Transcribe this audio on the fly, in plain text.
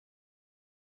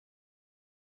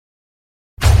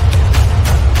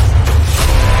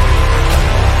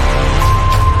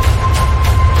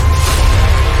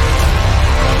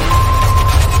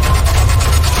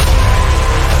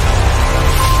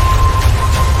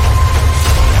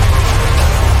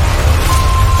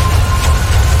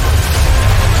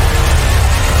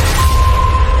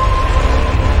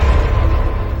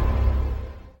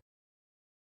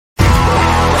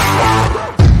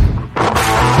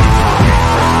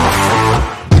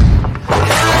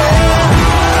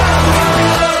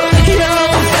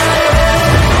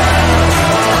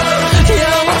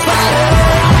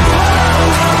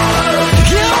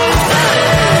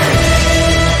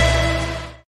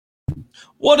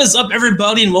is up,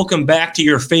 everybody, and welcome back to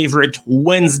your favorite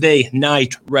Wednesday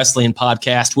night wrestling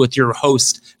podcast with your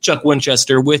host, Chuck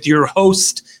Winchester, with your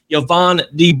host, Yvonne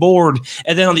DeBoard.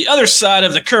 And then on the other side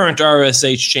of the current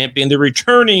RSH champion, the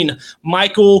returning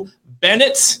Michael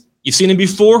Bennett. You've seen him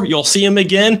before. You'll see him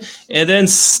again. And then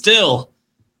still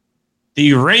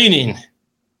the reigning,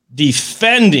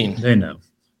 defending, they know,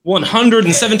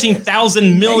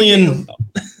 117,000 million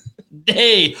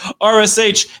day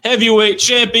RSH heavyweight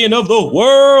champion of the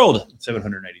world.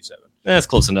 787. That's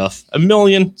close enough.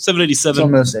 1,787,000. It's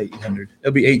almost 800.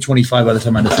 It'll be 825 by the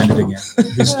time I defend it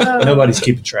again. Nobody's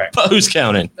keeping track. But who's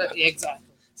counting? Exactly.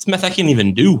 It's math I can't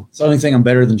even do. It's the only thing I'm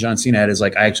better than John Cena at is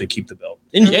like I actually keep the belt.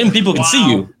 And people can see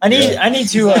you. I need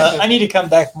to come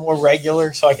back more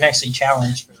regular so I can actually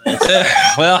challenge for this.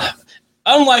 Well,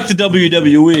 unlike the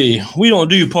WWE, we don't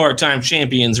do part-time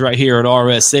champions right here at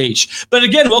RSH. But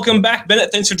again, welcome back,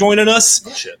 Bennett. Thanks for joining us.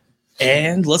 Oh, shit.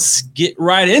 And let's get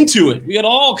right into it. We got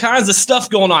all kinds of stuff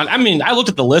going on. I mean, I looked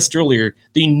at the list earlier.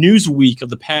 The news week of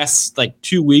the past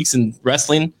 2 weeks in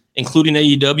wrestling, including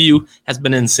AEW, has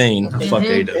been insane. Fuck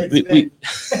AEW.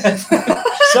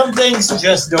 Some things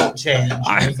just don't change.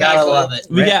 You gotta love it.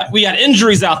 We got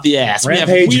injuries out the ass.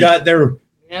 Rampage got their.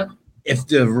 Yep. If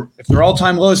their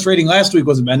all-time lowest rating last week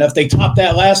wasn't bad enough, they topped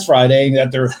that last Friday.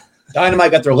 That their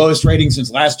Dynamite got their lowest rating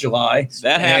since last July.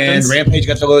 That happens. And Rampage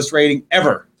got the lowest rating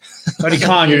ever. Tony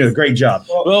Khan, you did a great job.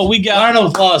 Well, we got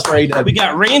Arnold lost for AEW. We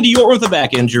got Randy Orton with a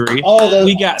back injury.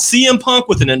 We got CM Punk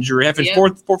with an injury, having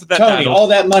fourth of that Tony, title. all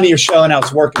that money you're shelling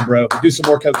out's working, bro. Do some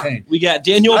more cocaine. We got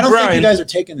Daniel I don't Bryan. think you guys are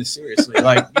taking this seriously.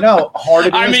 How hard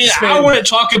it is. I mean, I want to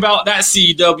talk about that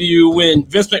CW when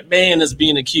Vince McMahon is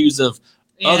being accused of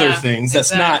other things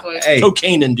that's not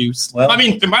cocaine induced. Well, I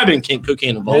mean, there might have been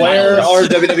cocaine involved. Where are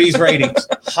WWE's ratings?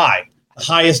 High. The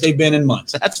highest they've been in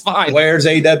months. That's fine. Where's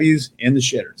AEW's? In the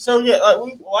shitter. So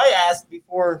I asked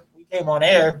before we came on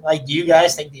air, do you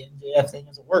guys think the MJF thing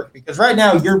doesn't work? Because right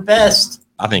now your best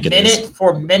I think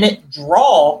minute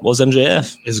draw was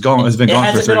MJF. It's gone. It's been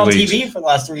gone for 3 weeks. It hasn't been on TV for the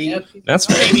last 3 years. That's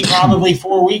fair. Maybe probably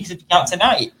 4 weeks if you count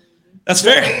tonight. That's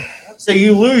fair. So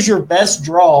you lose your best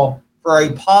draw for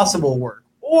a possible work.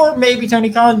 Or maybe Tony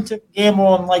Khan took a gamble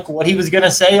on what he was going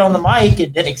to say on the mic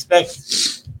and didn't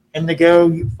expect him to go,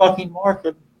 you fucking mark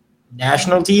of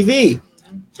national TV.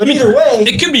 But either way,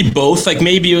 it could be both.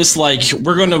 Maybe it's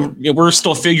we're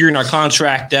still figuring our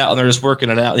contract out and they're just working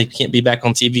it out. They can't be back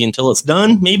on TV until it's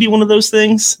done. Maybe one of those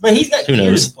things. But he's got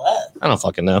years left. I don't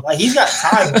fucking know. He's got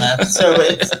time left. So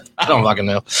I don't fucking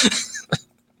know.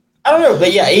 I don't know.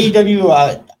 But yeah, AEW,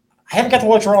 I haven't got to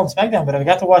watch Raw and SmackDown, but I've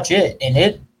got to watch it. And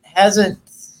it hasn't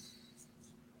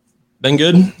been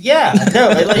good? Yeah. No,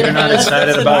 you're not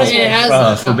excited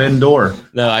about Forbidden Door.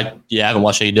 No, I haven't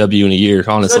watched AEW in a year,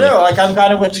 honestly. So no, I'm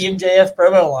kind of with the MJF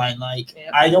promo line.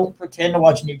 I don't pretend to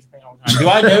watch New Japan all the time. Do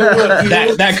I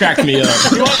know that cracked me up?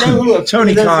 Do I know who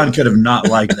Tony Khan could have not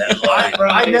liked that.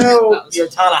 I know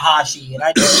Tanahashi, and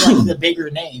I know the bigger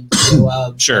names.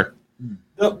 So, sure.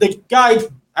 The guy,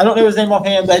 I don't know his name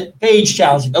offhand, but Page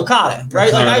challenging Okada,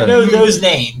 right? I know those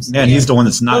names. Yeah, and he's the one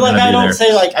that's not going to be there. I don't say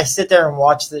I sit there and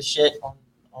watch this shit on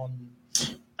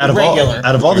out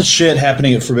of all the shit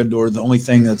happening at Forbidden Door, the only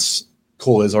thing that's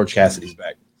cool is Orange Cassidy's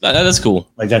back. That is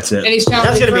cool. That's it. And he's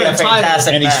that's going to be a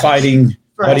fantastic. And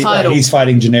he's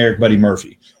fighting generic Buddy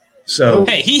Murphy. So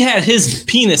hey, he had his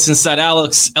penis inside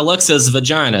Alexa's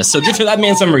vagina. So give that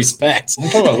man some respect. I'm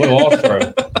talking about Will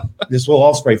Ospreay. This Will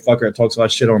Ospreay fucker that talks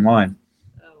about shit online.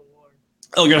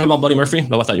 Oh, you're talking about Buddy Murphy?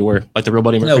 No, I thought you were. The real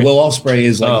Buddy Murphy? No, Will Ospreay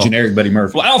is generic Buddy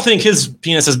Murphy. Well, I don't think his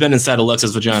penis has been inside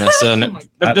Alexa's vagina, so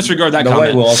disregard that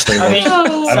comment. Will Ospreay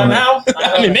somehow.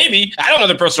 Maybe. I don't know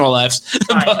their personal lives.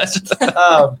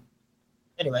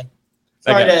 Anyway.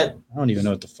 Sorry to I don't even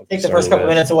know what the fuck. Take the first couple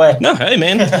minutes away. No, hey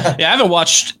man. Yeah,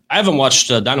 I haven't watched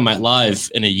Dynamite live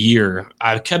in a year.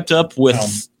 I've kept up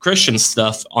with Christian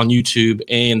stuff on YouTube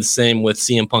and the same with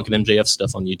CM Punk and MJF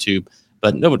stuff on YouTube.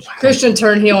 But nobody. Christian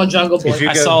turned heel on Jungle Boy.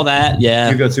 I saw that. Yeah.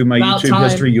 If you go through my YouTube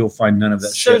history, you'll find none of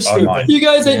that shit online. You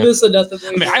guys ain't missing nothing.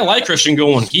 I mean, I like Christian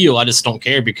going heel. I just don't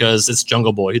care because it's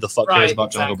Jungle Boy. Who the fuck cares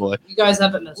about Jungle Boy? You guys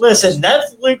haven't missed. Listen,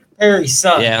 that's Luke Perry's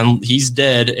son. Yeah, and he's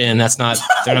dead, and that's not.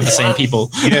 They're not the same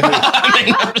people. You know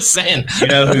I'm just saying. You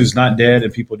know who's not dead,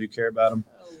 and people do care about him?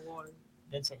 Oh Lord.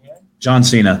 John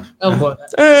Cena. Oh boy.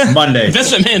 Monday.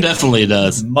 Vince McMahon definitely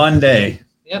does. Monday.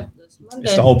 Yep.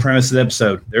 It's the whole premise of the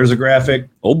episode. There's a graphic.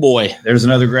 Oh boy. There's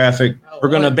another graphic. We're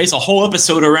going to base a whole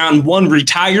episode around one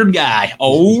retired guy.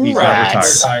 He's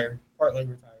retired. Partly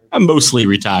retired. I'm mostly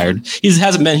retired. He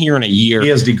hasn't been here in a year. He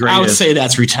is the greatest. I would say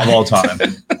that's retired. Of all time.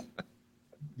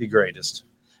 The greatest.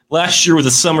 Last year was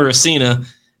the summer of Cena,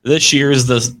 This year is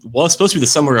it's supposed to be the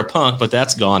summer of Punk, but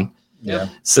that's gone. Yeah.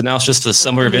 So now it's just the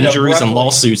summer of Yeah, injuries and roughly.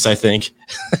 lawsuits, I think.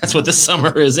 That's what this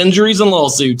summer is, injuries and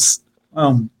lawsuits.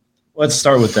 Let's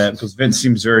start with that because Vince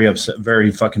seems very upset,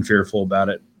 very fucking fearful about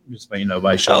it. Just by by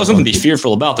That showing. was something to be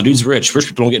fearful about. The dude's rich. Rich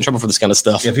people don't get in trouble for this kind of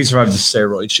stuff. If he survives the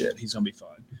steroid shit, he's gonna be fine.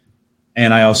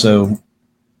 And I also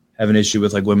have an issue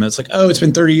with like women. It's like, oh, it's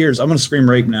been 30 years. I'm gonna scream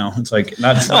rape now. It's like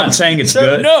not saying it's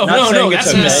good. No, Not saying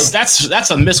it's that's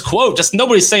a misquote. Just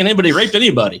nobody's saying anybody raped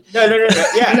anybody. No.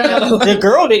 Yeah, No. the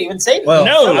girl didn't even say that. Well,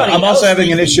 No, Somebody I'm also else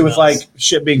having an thinks issue he with does. like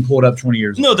shit being pulled up 20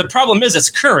 years. No, the problem is it's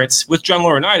current with John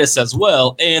Laurinaitis as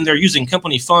well, and they're using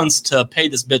company funds to pay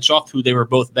this bitch off who they were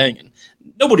both banging.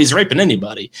 Nobody's raping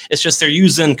anybody. It's just they're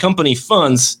using company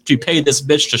funds to pay this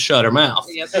bitch to shut her mouth.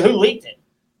 Yep. So who leaked it?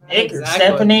 Nick or Exactly.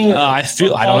 Stephanie? I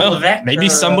don't know. Levesque Maybe or,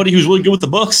 somebody who's really good with the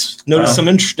books noticed some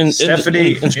interest in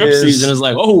Stephanie script is- season is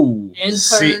like, oh,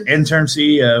 Intern. Interim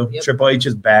CEO Yep. Triple H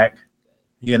is back.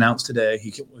 He announced today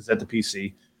he was at the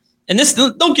PC. and this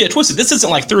don't get it twisted. This isn't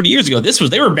like 30 years ago.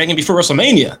 They were banging before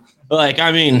WrestleMania. Like,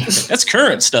 I mean, that's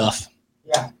current stuff.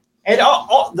 Yeah. And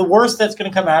all, the worst that's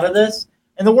going to come out of this,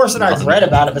 and the worst that I've read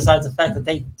about it, besides the fact that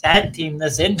they tag teamed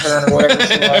this intern or whatever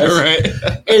she was,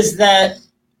 Right. is that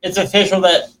it's official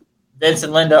that Vince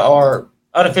and Linda are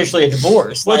unofficially a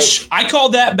divorce. Which I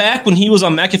called that back when he was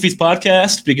on McAfee's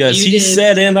podcast because You he did.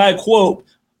 said, and I quote,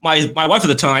 my wife at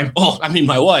the time,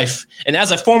 my wife, and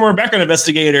as a former background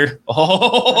investigator,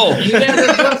 You never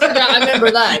forgot. I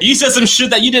remember that. you said some shit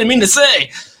that you didn't mean to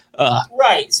say.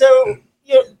 right. So,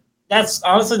 that's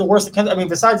honestly the worst that comes. I mean,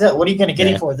 besides that, what are you going to get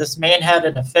Yeah. him for? This man had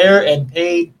an affair and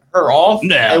paid her off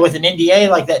No. with an NDA.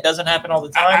 Like, that doesn't happen all the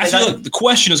time. I And feel like the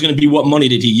question is going to be what money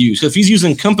did he use? If he's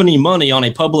using company money on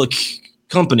a public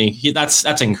company, that's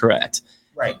incorrect.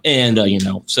 right. And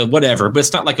so whatever. But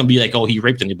it's not like going to be like, oh, he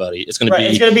raped anybody. It's going to Right.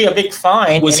 It's be going to be a big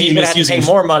fine, Was and he he's going to have to pay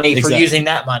misusing- more money for Exactly. using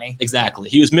that money. exactly.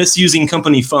 He was misusing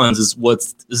company funds.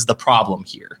 Is the problem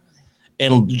here?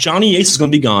 And Johnny Ace is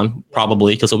going to be gone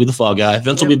probably because he'll be the fall guy.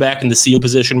 Vince will be back in the CEO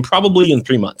position probably in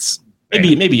 3 months,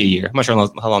 maybe a year. I'm not sure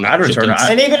how long. I'd that return shit takes.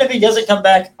 it. And even if he doesn't come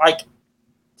back, like, to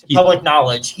He- public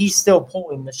knowledge, he's still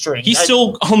pulling the string. He's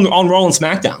still on Raw and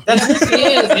SmackDown. That's, He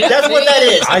is. that's what that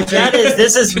is. I think- That is.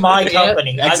 This is my Yep.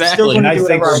 company. I'm Exactly. still going And to I do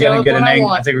think whatever. we're Show gonna up get when an I angle.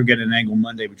 want. I think we're getting an angle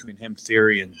Monday between him,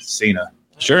 Theory, and Cena.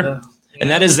 Sure. And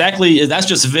that's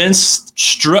just Vince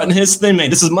strutting his thing, man.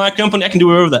 This is my company. I can do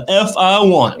whatever the F I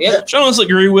want. Yep. Which I don't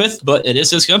agree with, but it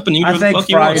is his company. You do I what the think fuck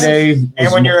he wants. Friday. And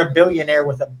was when more- you're a billionaire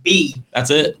with a B,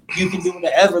 That's it. you can do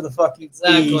whatever the fuck you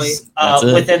Exactly. please That's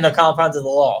it. within the confines of the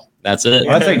law. That's it.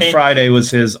 Yeah. I think Friday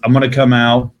was his. I'm gonna come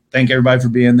out, thank everybody for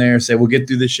being there, say we'll get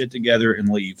through this shit together, and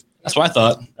leave. That's what I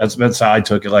thought. That's how I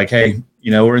took it. Like, hey,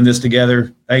 we're in this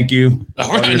together. Thank you. We're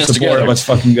For in your this support. together. Let's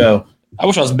fucking go. I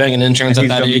wish I was banging interns at He's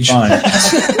that gonna be age. fine.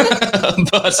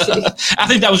 But I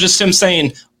think that was just him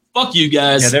saying, fuck you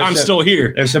guys. Yeah, there's I'm a- still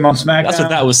here. There's him on SmackDown. That's what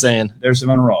that was saying. There's him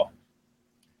on Raw.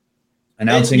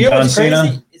 Announcing And you know John what's Cena.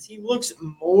 crazy is he looks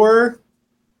more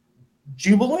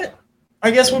jubilant,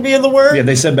 I guess would be the word, Yeah,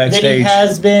 they said than he backstage.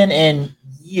 has been in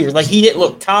years. Like, he didn't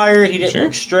look tired. He didn't Sure.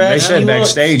 look stressed. They said He looked-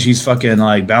 backstage he's fucking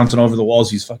like bouncing over the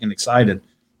walls. He's fucking excited.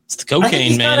 It's the I think cocaine,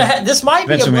 he's man. kinda this might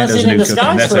be Vince a McMahon doesn't blessing in do cocaine.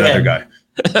 disguise That's for that other him. guy.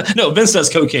 No, Vince does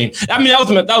cocaine. I mean, that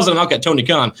was an knock at Tony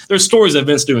Khan. There's stories of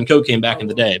Vince doing cocaine back in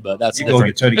the day, but that's You go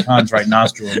different. get Tony Khan's right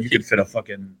nostril, and you could fit a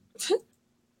fucking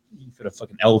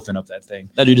elephant up that thing.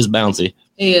 That dude is bouncy.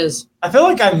 He is. I feel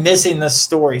like I'm missing this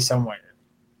story somewhere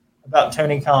about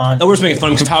Tony Khan. No, we're just making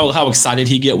fun of how excited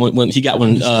he get when Just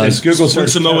Google when search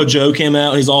Samoa Tony. Joe came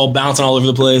out and he's all bouncing all over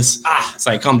the place. Ah, It's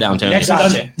like, calm down, Tony. next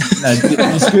time. No,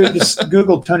 just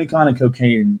Google Tony Khan and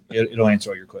cocaine. It'll answer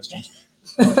all your questions.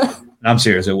 And I'm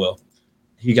serious, it will.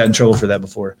 He got in trouble for that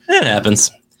before, It happens.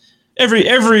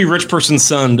 Every rich person's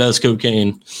son does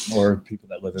cocaine. or people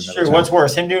that live in that. Sure, what's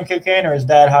worse, him doing cocaine or his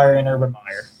dad hiring Urban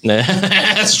Meyer?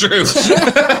 That's true.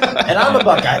 And I'm a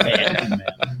Buckeye fan.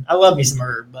 I love me some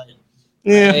Herb, but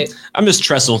Yeah, Right. I miss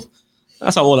Tressel.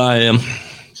 That's how old I am.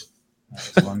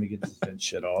 So let me get this dead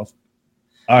shit off.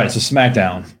 All right, so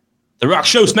SmackDown. The Rock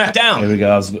Show Here SmackDown. we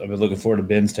go. I've been looking forward to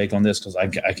Ben's take on this because I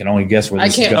can only guess where I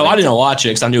this is can't- Oh, going. I didn't watch it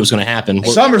because I knew it was going to happen.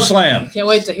 SummerSlam Can't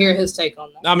wait to hear his take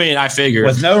on that. I mean, I figured.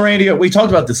 with no Randy. We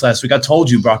talked about this last week. I told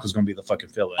you Brock was going to be the fucking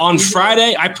fill-in. On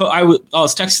Friday, I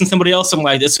was texting somebody else. I'm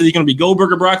like, this is going to be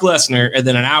Goldberg or Brock Lesnar, and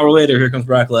then an hour later, here comes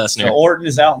Brock So Lesnar. Orton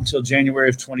is out until January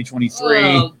of 2023.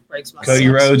 Oh, breaks my Cody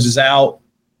sense. Rhodes is out.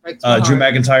 Breaks my Drew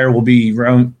heart. McIntyre will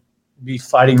be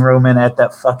fighting Roman at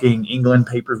that fucking England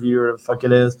pay-per-view or the fuck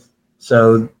it is.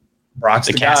 So Brock's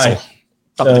The the, castle. guy.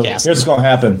 Fuck So the here's castle. what's going to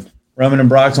happen. Roman and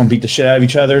Brock's going to beat the shit out of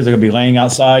each other. They're going to be laying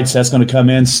outside. Seth's going to come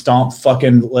in, stomp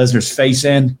fucking Lesnar's face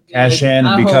in, cash in,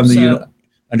 and become the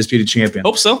undisputed champion.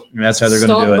 Hope so. And that's how they're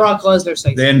going to do it. Brock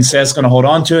Lesnar. Then Seth's going to hold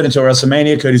on to it until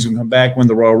WrestleMania. Cody's going to come back, win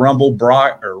the Royal Rumble.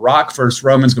 Rock versus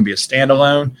Roman's going to be a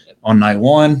standalone on night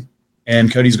 1.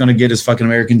 And Cody's going to get his fucking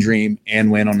American dream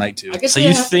and win on night 2. So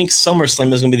you think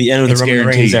SummerSlam is going to be the end of the Roman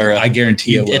Reigns era? I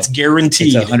guarantee it will. It's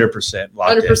guaranteed. It's 100%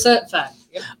 locked 100% fact.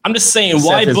 Yep. I'm just saying,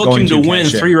 why book him to win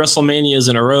 3 WrestleManias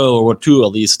in a row, or 2 at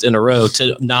least in a row,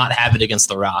 to not have it against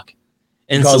The Rock?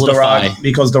 And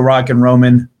because The Rock and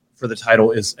Roman for the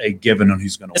title is a given on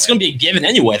who's going to win. It's going to be a given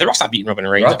anyway. The Rock's not beating Roman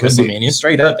Reigns at WrestleMania.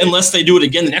 Straight up. Unless they do it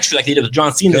again the next year like they did with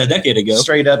John Cena a decade ago.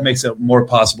 Straight up makes it more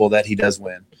possible that he does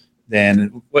win.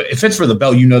 Then if it's for the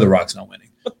belt, The Rock's not winning.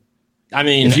 I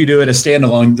mean, if you do it as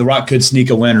standalone, The Rock could sneak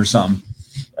a win or something.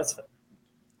 That's fair.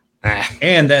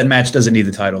 And that match doesn't need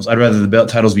the titles. I'd rather the belt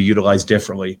titles be utilized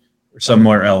differently or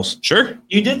somewhere else. Sure.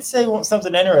 You did say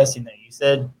something interesting there. You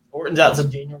said Orton's out to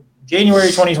January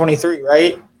 2023,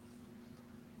 right?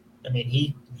 I mean,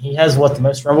 he has the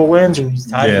most Rumble wins, or he's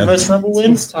tied for the most Rumble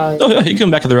wins. Oh yeah, he come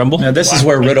back to the Rumble. Now this is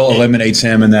where Riddle eliminates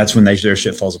him, and that's when their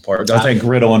shit falls apart. I think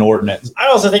Riddle and Orton. I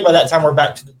also think by that time we're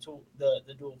back to the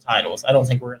dual titles. I don't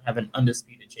think we're gonna have an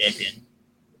undisputed champion.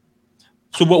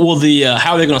 So what will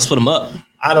how are they going to split them up?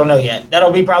 I don't know yet.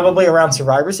 That'll be probably around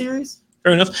Survivor Series.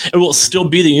 Fair enough. And will it still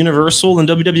be the Universal in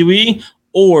WWE,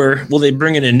 or will they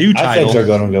bring in a new title? I think they're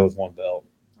going to go with one belt.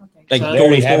 Like So-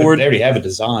 going forward, They already have a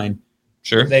design.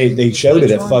 sure. They showed Which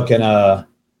it at one? fucking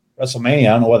WrestleMania.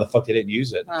 I don't know why the fuck they didn't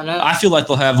use it. I don't know. I feel like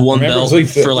they'll have one Remember belt Lee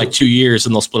for like 2 years,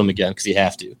 and they'll split them again because you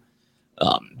have to.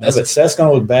 Yeah, but Seth's going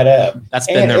to look badass. That's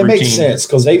been And their it routine. makes sense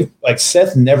because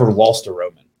Seth never lost to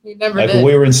Roman. He never Like did. when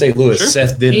we were in St. Louis, Sure.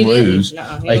 Seth did He didn't. lose. No,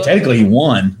 he Like lost. technically he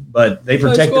won, but they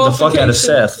protected the fuck out of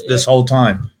Seth this whole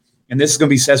time. And this is going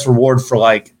to be Seth's reward for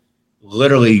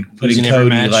literally putting Losing every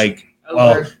Cody match.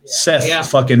 Over. Seth Yeah.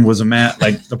 fucking was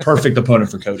the perfect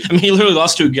opponent for Cody. I mean, he literally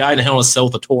lost to a guy in a Hell in a Cell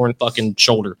with a torn fucking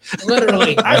shoulder.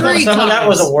 Literally. I thought 3 some of that times.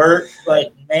 was a work,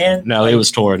 but man, No, it was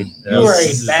torn. You were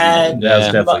a bad. That was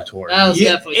Yeah. definitely torn. That was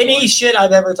definitely any torn. shit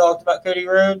I've ever talked about Cody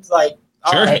Rhodes, all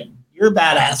Sure. right, you're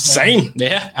badass. Man. Same.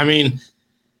 Yeah. I mean,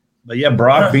 But yeah,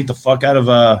 Brock beat the fuck out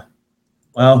of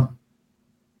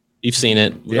you've seen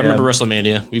it. Yeah. I remember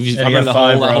WrestleMania. I he remember the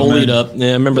got whole 5 lead up. Yeah,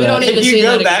 I remember We don't that. need to If see you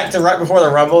go that back to right before the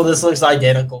Rumble, this looks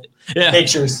identical. Yeah.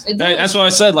 Pictures. It does. That's what I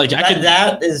said. Like I could.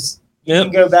 That is. You Yep.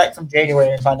 can go back from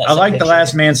January and find that. I same like the picture.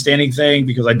 last man standing thing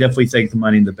because I definitely think the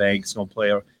Money in the Bank is going to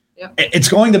play. Yep. It's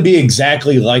going to be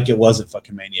exactly like it was at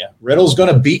fucking Mania. Riddle's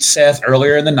going to beat Seth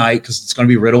earlier in the night because it's going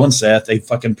to be Riddle and Seth. They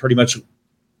fucking pretty much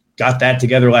got that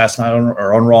together last night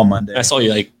on Raw Monday. I saw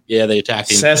you they attacked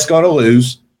him. Seth's going to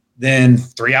lose. Then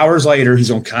 3 hours later, he's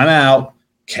going to come out,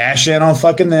 cash in on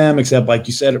fucking them, except like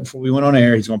you said it before we went on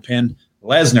air, he's going to pin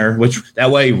Lesnar, which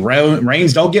that way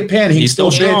Reigns don't get pinned. He's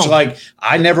still strong. bitch like,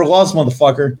 I never lost,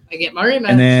 motherfucker. I get my rematch.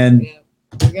 And then Yeah.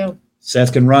 There we go.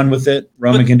 Seth can run with it.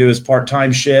 Roman can do his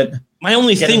part-time shit. My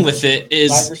only Get thing him. with it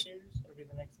is, Survivor Series would be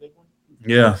the next big one.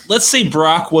 Yeah. let's say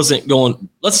Brock wasn't going.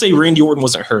 Let's say Randy Orton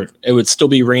wasn't hurt. It would still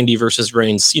be Randy versus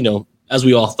Reigns. As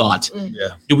we all thought. Yeah.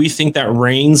 Do we think that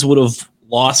Reigns would have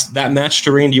lost that match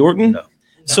to Randy Orton? No.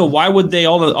 So why would they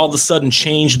all of a sudden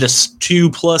change this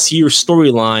 2+ year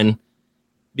storyline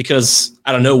because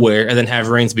out of nowhere and then have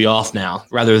Reigns be off now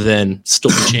rather than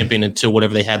still be champion until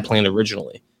whatever they had planned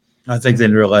originally? I think they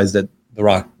realized that The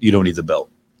Rock, you don't need the belt.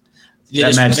 They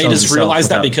That match just sells itself realized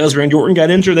that without- because Randy Orton got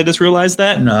injured. They just realized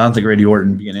that. No, I don't think Randy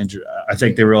Orton being injured. I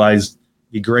think they realized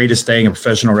the greatest thing in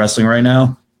professional wrestling right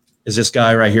now is this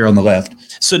guy right here on the left.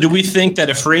 So do we think that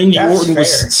if Randy That's Orton fair.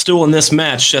 was still in this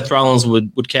match, Seth Rollins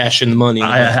would cash in the money?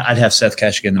 I'd have Seth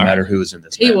cash in no matter who was in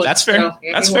this He match. would. That's fair. So,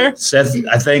 yeah, That's he fair. would. Seth,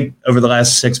 I think over the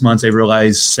last 6 months, they've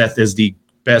realized Seth is the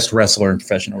best wrestler in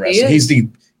professional wrestling. is.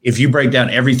 If you break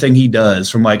down everything he does,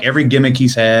 from like every gimmick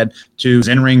he's had to his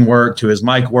in-ring work, to his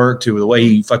mic work, to the way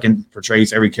he fucking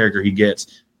portrays every character he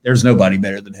gets, there's nobody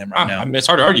better than him right now. I mean, it's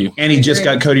hard to argue. And he just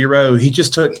got Cody Rhodes. He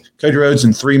just took Cody Rhodes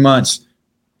in 3 months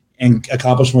and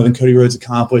accomplished more than Cody Rhodes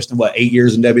accomplished in 8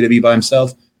 years in WWE by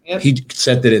himself. Yep. He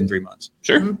Seth did it in 3 months.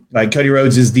 Sure. Like Cody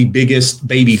Rhodes is the biggest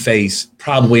baby face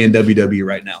probably in WWE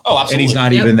right now. Oh, absolutely. And he's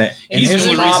not Yep. even that. And He's the his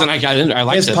only pop- reason I got in. I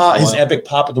liked his it. pop, for a his while. epic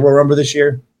pop at the Royal Rumble this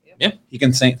year. Yep. He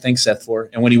can thank Seth for.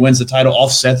 And when he wins the title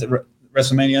off Seth at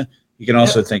WrestleMania, he can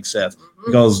also thank Seth Mhm.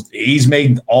 because he's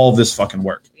made all of this fucking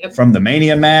work Yep. from the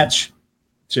Mania match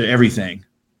to everything.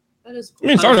 That is I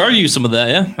mean, it's hard to argue some of that.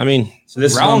 Yeah. I mean, So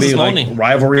this Rollins is is going to be lonely. like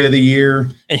rivalry of the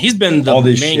year. and he's been the All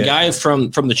this main shit. guy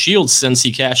from the Shield since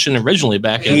he cashed in originally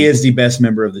back in. He is the best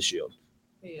member of the Shield.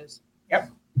 He is. Yep.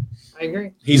 I I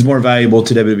agree. He's more valuable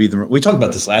to WWE than we talked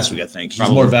about this last week. I think he's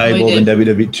Probably. more valuable We than did.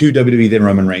 WWE than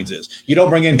Roman Reigns is. You don't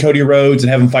bring in Cody Rhodes and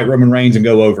have him fight Roman Reigns and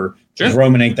go over. Sure. 'Cause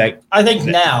Roman ain't that. I think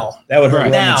now That would hurt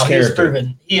now Roman's he has character.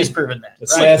 proven that. But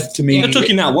Right? Seth, to me, It took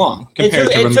him that long It compared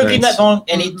took, to it Roman took him Reigns. that long,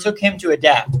 and he took him to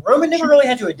adapt. Roman never really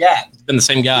had to adapt. Been the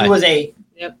same guy. He was a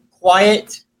Yep.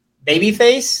 quiet baby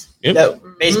face. Yep. That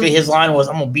basically his line was,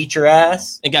 "I'm gonna beat your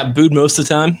ass." and got booed most of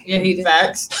the time, Yeah, he did.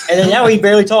 Facts. And then now he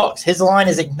barely talks. His line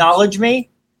is "Acknowledge me,"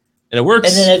 and it works.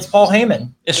 and then it's Paul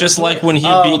Heyman. It's just like when he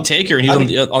beat Taker and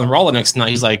he's on Raw the next night.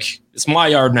 He's like, "It's my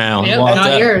yard now." Yep, He walked not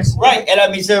out. yours. Right. And I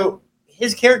mean, so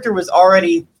his character was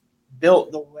already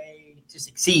built the way to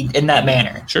succeed in that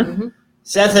manner. Sure. Mhm.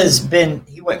 Seth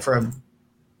he went from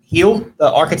heel,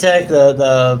 the architect,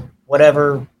 the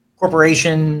whatever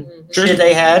corporation Sure. shit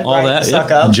they had, All right, that, stuck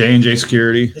up, J&J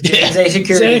Security. the J&J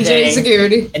security J&J thing,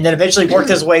 security. and then eventually worked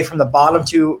his way from the bottom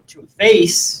to a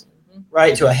face,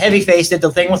 right, to a heavy face, did the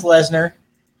thing with Lesnar,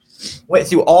 went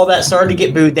through all that, started to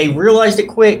get booed. They realized it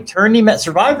quick, turned him at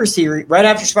Survivor Series, right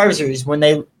after Survivor Series, when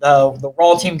the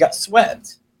Raw team got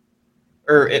swept.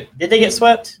 Did they get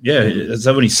swept? Yeah, is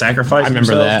that when he sacrificed? I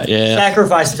remember himself? that. Yeah.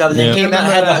 Sacrificed themselves. They Yeah. came out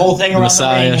and had the whole thing around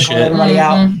Messiah the ring and shit. called everybody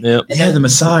out. Mhm. Yep. Yeah, the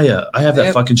Messiah. I have that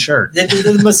Yep. fucking shirt. They did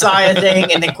the Messiah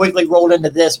thing and then quickly rolled into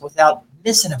this without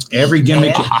missing a beat, Every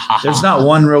gimmick. man. There's not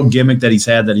one real gimmick that he's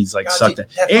had that he's like God, sucked dude,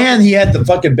 at. that And he had the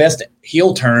fucking best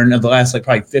heel turn of the last like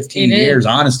probably 15 He did. years,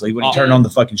 honestly, when he Oh. turned on the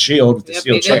fucking shield with the Yep,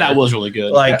 steel he did. chair. That was really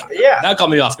good. Like, Yeah. That caught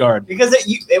me off guard. Because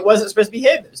it wasn't supposed to be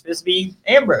him. It was supposed to be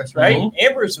Ambrose, right? Mhm.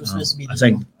 Ambrose was supposed to be the I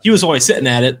think, He was always sitting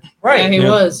at it. right. Yeah, he Yeah.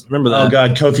 was. Remember oh that?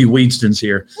 God, Kofi Wheatston's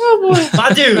here. Oh boy. My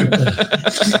dude.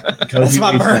 Kofi That's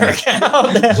my burner Wheatston.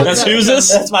 account. That's who's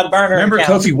this? That's my burner Remember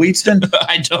account. Kofi Wheatston?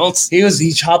 I don't.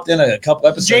 He chopped in a couple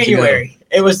episodes ago. January.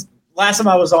 It was last time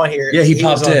I was on here. Yeah, he was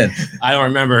popped on- in. I don't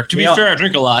remember. To be Yeah. fair, I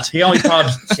drink a lot. He only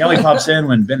pops in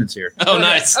when Bennett's here. Oh,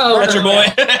 nice. Oh, That's your boy.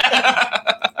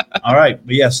 All right,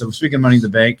 but yeah. So speaking of Money in the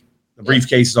Bank, the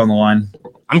briefcase is on the line.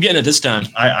 I'm getting it this time.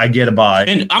 I get a buy.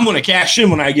 And I'm going to cash in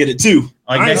when I get it too.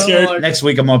 Like I ain't next, scared. next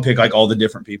week, I'm gonna pick like all the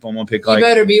different people. I'm gonna pick You like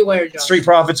better beware, John. Street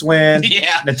Profits win,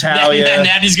 Yeah. Natalia,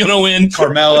 Natty's going to win.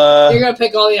 Carmella, You're gonna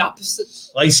pick all the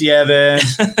opposites. Lacey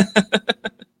Evans,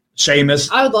 Sheamus,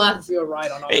 I would laugh if you were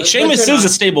right on all Hey, this, Sheamus but is a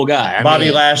stable guy. I Bobby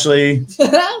mean, Lashley.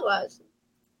 you're not.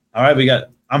 All right,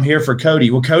 I'm here for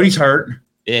Cody. Well, Cody's hurt.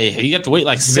 yeah, you have to wait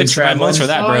like He's been 6 or 5 months for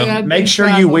that, Oh, bro. yeah. Make Big sure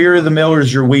you travel. wear the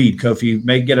Millers your weed, Kofi.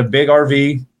 Get a big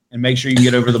RV and make sure you can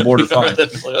get over the border fine.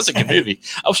 That's a good movie.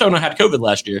 I wish I would have had COVID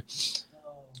last year.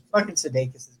 Fucking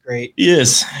Sudeikis is great. He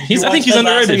is. I You think watched he's Ted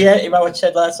Lasso underrated. Yet? You might watch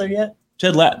Ted Lasso yet?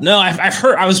 Ted Lasso. No, I've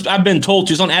heard. I've been told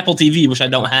he's on Apple TV, which I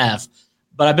don't have,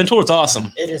 but I've been told it's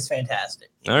awesome. It is fantastic.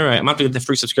 All right, I'm gonna have to get the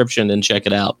free subscription and check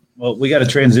it out. Well, we got to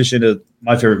transition to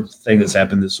my favorite thing that's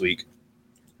happened this week.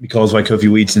 Because why Kofi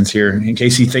Wheatston's here. In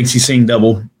case he thinks he's seeing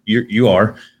double, you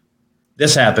are.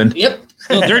 This happened. Yep.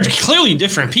 Well, they're clearly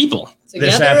different people.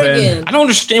 Together happened. again. I don't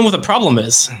understand what the problem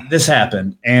is. This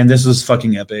happened, and this was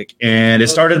fucking epic. And it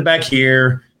started back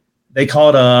here. They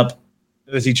caught up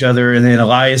with each other, and then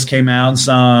Elias came out and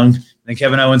sung. Then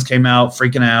Kevin Owens came out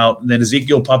freaking out. And then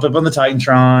Ezekiel popped up on the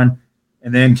Titantron,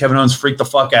 and then Kevin Owens freaked the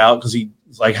fuck out because he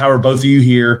was like, "How are both of you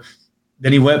here?"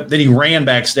 Then he ran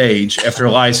backstage after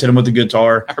Elias hit him with the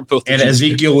guitar, I heard both and of you.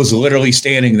 Ezekiel was literally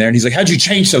standing there, and he's like, "How'd you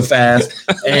change so fast?"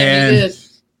 Yeah, And he did.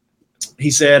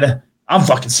 he said, "I'm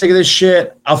fucking sick of this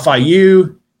shit. I'll fight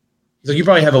you." He's like, "You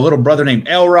probably have a little brother named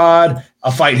Elrod.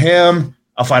 I'll fight him.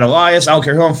 I'll fight Elias. I don't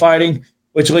care who I'm fighting."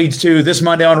 Which leads to this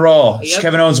Monday on Raw. Yep.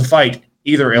 Kevin Owens will fight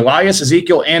either Elias,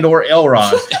 Ezekiel, and or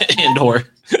Elrod Indoor.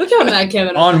 Look how mad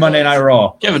Kevin on Owens Monday is. Night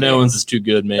Raw. Kevin Owens is too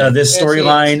good, man. This Yes, he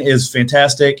storyline is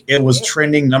fantastic. It was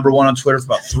trending number one on Twitter for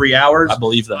about 3 hours. I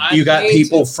believe that. You got Me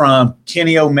people too. from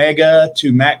Kenny Omega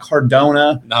to Matt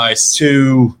Cardona Nice.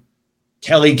 to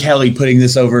Kelly putting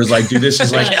this over as like, dude, this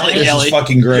is like Kelly this Kelly. is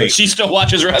fucking great. She still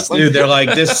watches wrestling. Dude, they're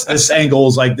like this angle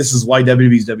is like this is why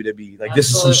WWE's WWE. Like this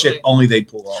is some shit Absolutely. only they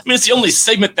pull off. I mean, it's the only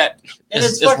segment that And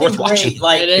is it's fucking worth watching. great.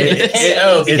 Like It is.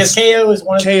 KO, because KO is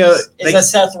one of KO these, is like- a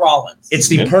Seth Rollins. It's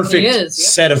the Yeah. perfect He is, yeah.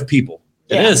 set of people.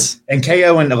 It Yeah. is. And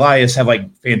KO and Elias have like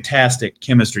fantastic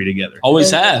chemistry together. Always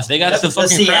have. They got the the fucking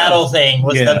Seattle crowd. thing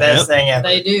was Yeah. the best thing ever.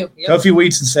 They do. Yep. Kofi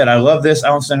Wheaton said, "I love this. I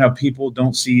don't understand how people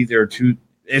don't see there are two.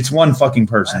 It's one fucking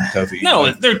person, Kofi. No,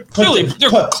 they're clearly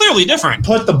different.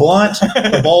 Put the blunt,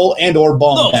 the bowl, and or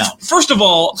ball No, down. first of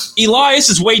all, Elias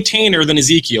is way tanner than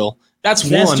Ezekiel. That's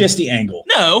That's one. just the angle.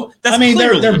 No, that's I mean,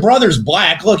 clearly. their brother's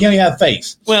black. Look, he only have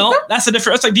face. Well, that's a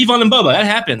different. That's like Devon and Bubba. That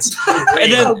happens.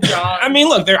 And then, Oh, God. I mean,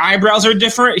 look, their eyebrows are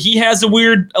different. He has a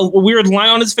weird line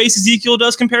on his face. Ezekiel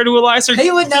does compared to Elias. They're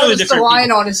He would clearly notice the different line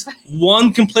people. on his face.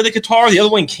 One can play the guitar, the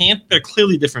other one can't. They're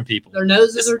clearly different people. Their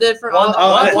noses are different. One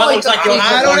looks like the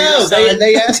I don't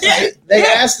know. They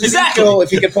asked exactly. Ezekiel if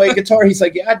he could play guitar. He's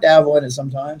like, yeah, I dabble in it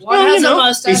sometimes. One Well, has you know, a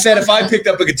mustache. He said, if I one picked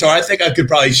up a guitar, I think I could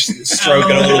probably stroke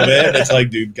it a little bit. It's like,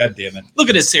 dude, God damn it. Look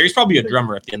at his hair. He's probably a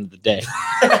drummer at the end of the day.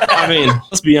 I mean,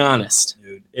 let's be honest.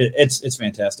 Dude, it's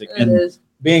fantastic. It And is.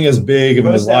 being as big of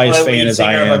an Most Elias definitely fan lead as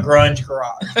I singer of am, a grunge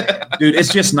garage. dude,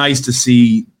 it's just nice to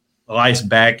see Elias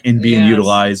back and being Yes.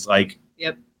 utilized like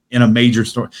Yep. in a major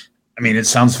story. I mean, it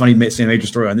sounds funny saying major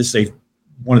storyline. This is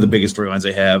one of the biggest storylines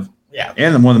they have, Yeah,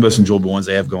 and one of the most enjoyable ones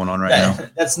they have going on right now.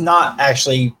 that's not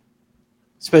actually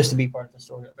supposed to be part of the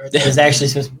story. It is actually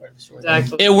supposed to be part of the story.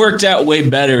 Exactly. It worked out way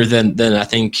better than I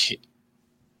think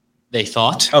they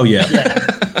thought. Oh yeah,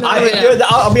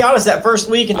 I'll be honest. That first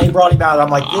week, and they brought him out. I'm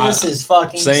like, this is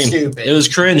fucking Same. stupid. It was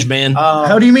cringe, man.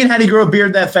 how do you mean? How do you grow a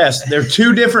beard that fast? They're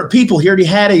two different people. He already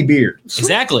had a beard.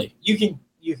 Exactly. you can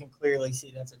clearly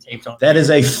see that's a taped on. That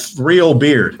is a real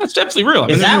beard. That's definitely real. I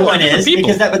mean, If that they're one different is people.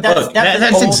 because that's Look,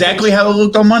 that's an exactly old how it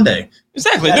looked on Monday.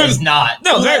 Exactly. That They're- is not.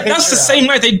 No, Pull that that's the picture same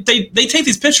up. night. They take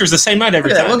these pictures the same night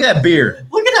every Look at that. time. Look at that beard.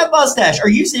 Look at that mustache. Are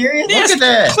you serious? Yeah, Look it's at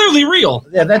that. clearly real.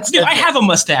 Yeah, that's Dude, I have a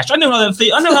mustache. I know how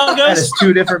that I know how it that goes. is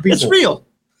two different people. It's real.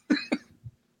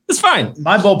 It's fine.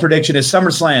 My bold prediction is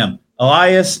SummerSlam.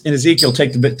 Elias and Ezekiel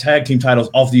take the tag team titles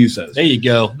off the Usos. There you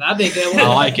go. That'd be a good one. I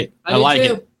like it. I do like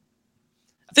too. it.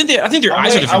 I think their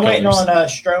eyes are I'm different waiting colors. on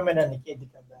Strowman and the kid to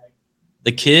come back.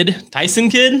 The kid, Tyson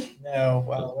kid. No,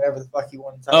 well, whatever the fuck you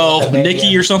want to talk Oh, about. that Nikki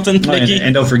baby. or something. Oh, Nikki.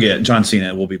 and don't forget, John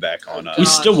Cena will be back on. We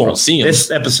still won't see him.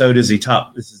 This episode is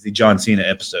this is the John Cena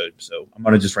episode, so I'm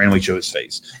gonna just randomly show his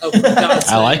face. Oh, for God's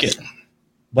I like sake. it.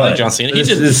 But John Cena. This,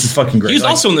 He did- this is fucking great. He was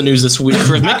Like, also in the news this week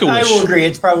for his Make a I Wish. will agree.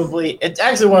 It's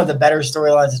actually one of the better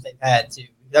storylines that they've had too.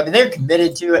 I mean, they're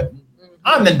committed to it.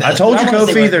 I'm invested. I told you, wanna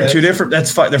see Kofi, where it they're goes. two different.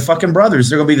 They're fucking brothers.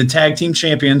 They're gonna be the tag team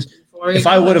champions. Before you If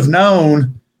I go. would have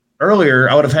known earlier,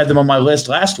 I would have had them on my list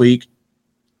last week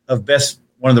of best.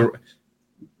 One of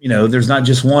the, there's not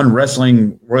just one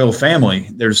wrestling royal family.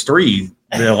 There's three: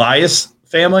 the Elias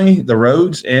family, the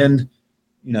Rhodes, and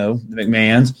the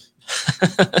McMahons.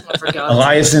 I forgot.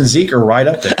 Elias and Zeke are right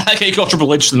up there. I can't call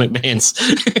Triple H the McMahons.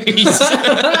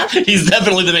 he's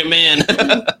definitely the McMahon.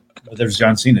 But there's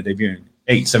John Cena debuting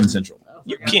 7 Central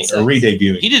You can't. or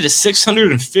re-debuting. He did his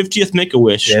 650th Make a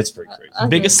Wish. Yeah, it's pretty crazy. Okay.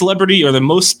 Biggest celebrity or the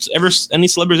most ever any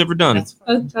celebrity's ever done. That's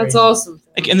fucking That's crazy. awesome.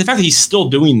 Like, and the fact that he's still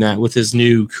doing that with his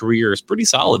new career is pretty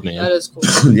solid, man. That is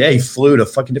cool. Yeah, he flew to a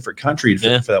fucking different country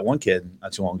Yeah. for that one kid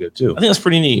not too long ago too. I think that's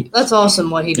pretty neat. That's awesome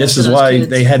what he does. This for is those why kids.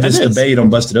 they had this It is. debate on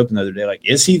Busted Open the other day. Like,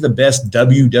 is he the best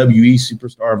WWE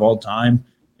superstar of all time?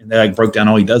 And they broke down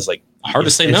all he does. Like, Hard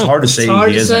to say it's no. hard to say It's hard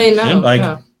he to isn't. say no. Yeah, like-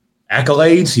 yeah.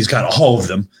 Accolades, he's got all of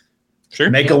them. Sure.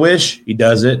 Make a wish, he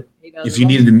does it. He does If it you all.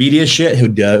 needed the media shit, who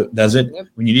does it? Yep.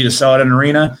 When you need to sell it in an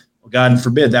arena, well, God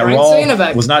forbid that Brian Raw Cena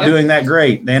back. was not Yep. doing that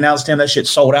great. They announced him that shit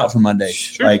sold out for Monday.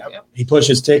 Sure. Like Yep. he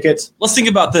pushes tickets. Let's think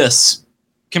about this.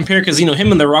 Compare, because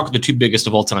him and The Rock are the two biggest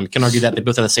of all time. You can argue that they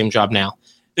both have the same job now.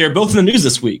 They're both in the news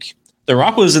this week. The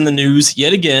Rock was in the news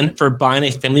yet again for buying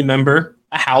a family member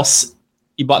a house.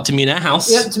 He bought Tamina a house.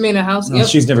 Yep, Tamina House. No, Yep.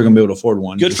 she's never gonna be able to afford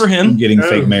one. Good Just for him. Getting Oh.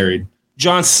 fake married.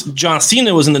 John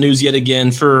Cena was in the news yet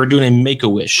again for doing a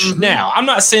Make-A-Wish. Mhm. Now, I'm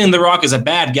not saying The Rock is a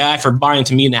bad guy for buying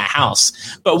Tamina a house,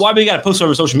 but why we got to post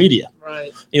over social media?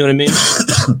 Right. You know what I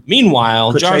mean?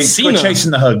 Meanwhile, Quit John chasing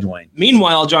Cena. the hug, Dwayne.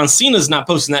 Meanwhile, John Cena's not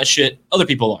posting that shit. Other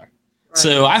people are. Right.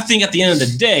 So I think at the end of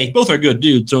the day, both are good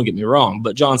dudes. Don't get me wrong,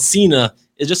 but John Cena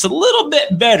is just a little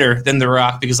bit better than The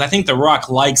Rock because I think The Rock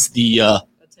likes the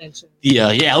attention.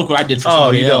 yeah. Look what I did for Oh,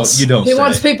 somebody you else. don't. He say.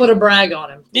 wants people to brag on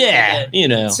him. Yeah, you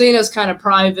know. Cena's kind of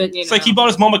private. It's like he bought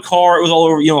his mom a car. It was all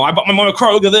over. I bought my mom a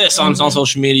car. Look at this on Mhm.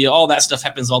 social media. All that stuff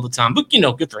happens all the time. But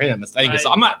good for him. I think Right.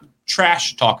 I'm not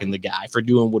trash talking the guy for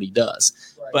doing what he does.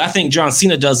 Right. But I think John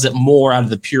Cena does it more out of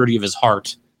the purity of his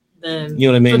heart. Then You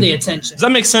know what I mean? for the attention. Does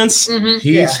that make sense? Mhm.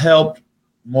 He's Yeah. helped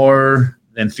more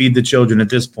than Feed the Children at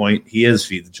this point. He is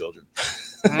Feed the Children.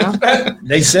 Yeah.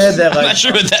 They said that, I'm like, not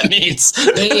sure what that means.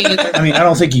 Me either. I mean, I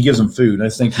don't think he gives them food. I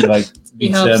think he like He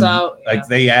meets helps them. out. Yeah. Like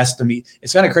they asked him.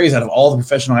 It's kind of crazy. Out of all the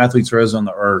professional athletes there is on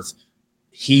the earth,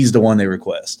 he's the one they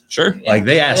request. Sure. Like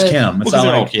they ask Yeah. him. It's Because not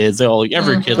they're all like kids. They all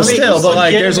every Mhm. kid. But still, but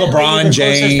like, there's legitimately LeBron the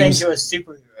closest thing James. to a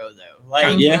superhero, though.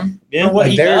 Like, Yeah, yeah. for what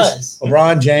Like, he there's does.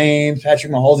 LeBron James,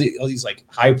 Patrick Mahomes, all these like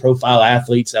high profile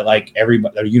athletes that like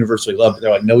everybody they're universally loved.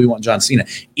 They're like, no, we want John Cena.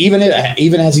 Even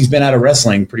as he's been out of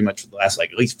wrestling pretty much for the last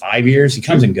like at least 5 years, he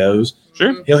comes and goes.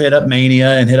 Sure. He'll hit up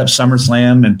Mania and hit up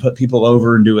SummerSlam and put people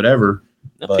over and do whatever.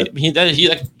 But- He is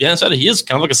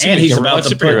kind of like a And he's about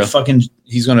to superhero. put fucking.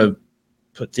 He's going to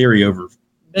put Theory over.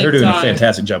 Big They're doing a time.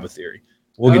 fantastic job with Theory.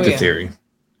 We'll Oh, get to yeah. Theory.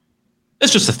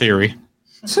 It's just a theory.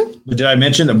 But did I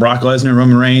mention that Brock Lesnar and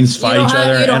Roman Reigns fight each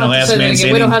other You in don't a have to last say that man again. We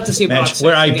standing don't have to see Brock match?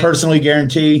 Where I again. personally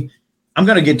guarantee I'm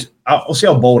going to get. I'll see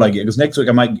how bold I get because next week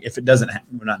I might. If it doesn't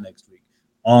happen, well, not next week.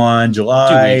 On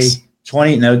July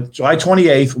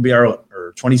 28th will be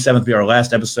or 27th will be our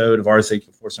last episode of RSH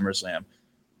before SummerSlam.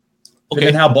 Okay.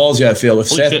 And how ballsy I feel. If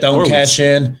Holy Seth shit, don't Horowitz. cash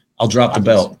in, I'll drop the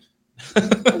belt.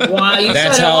 Wow, you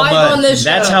That's said it how live on much. this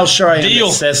That's show. how sure I am. Deal.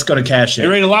 That Seth's going to cash You in.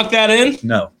 ready to lock that in?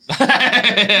 No. You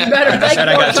better I think said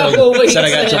I for a got couple till- of weeks. said I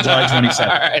got till then. July 27th. All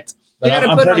right. But You gotta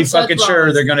I'm put pretty on Seth fucking sure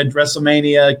Rollins. they're going to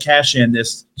WrestleMania cash in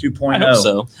this I 2.0. hope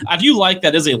so. I do like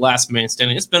that as a last man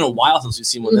standing. It's been a while since we've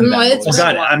seen one of them. Mhm, bad it's boys.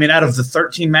 Well, God, I mean, out of the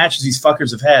 13 matches these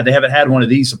fuckers have had, they haven't had one of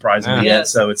these surprisingly Yeah. yet.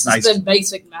 So it's nice. It's been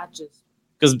basic matches.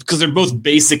 Because they're both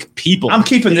basic people. I'm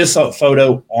keeping this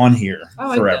photo on here I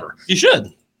like forever. You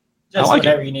should. Just I like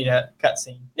whenever you need a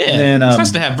cutscene. Yeah. And then, It's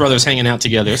nice to have brothers hanging out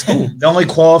together. It's cool. The only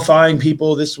qualifying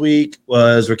people this week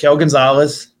was Raquel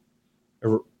Gonzalez.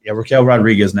 Raquel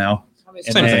Rodriguez now. I mean,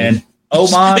 And Same then They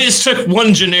Omos. just took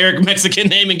one generic Mexican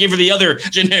name and gave her the other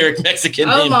generic Mexican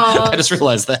name. Omos. I just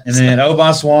realized that. And then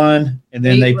Omos won. And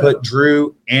then they Big put Bro.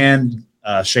 Drew and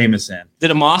Sheamus in. Did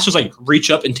Amos just like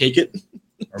reach up and take it?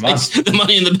 Or Like Omos. the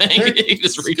money in the bank? He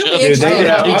just reach Could up. be Dude, they-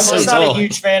 exciting. I'm He's just so not tall. a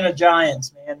huge fan of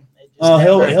Giants, man. They just Oh,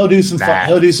 never- he'll do some Nah.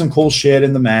 he'll do some cool shit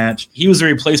in the match. He was a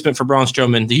replacement for Braun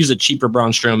Strowman. He was a cheaper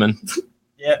Braun Strowman.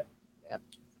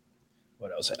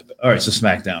 What else happened? All right, so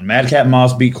SmackDown. Madcap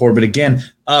Moss beat Corbin again.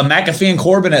 McAfee and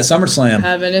Corbin at SummerSlam.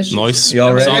 Having issues. Nice. You all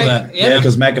I ready? saw that. Yeah. Yeah,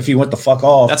 because McAfee went the fuck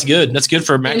off. That's good. That's good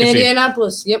for In McAfee.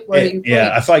 Indianapolis. Yep. Where you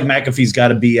Yeah, I feel like McAfee's got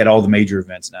to be at all the major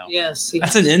events now. Yes. He,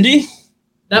 That's an indie?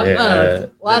 that, Yeah.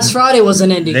 last Friday was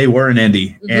an Indy. They were in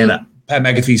Indy, Mhm. and Pat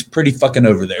McAfee's pretty fucking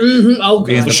over there. Oh,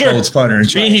 Being God. the Sure. Colts punter.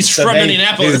 And Being he's from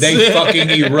Indianapolis. Dude, they fucking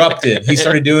erupted. He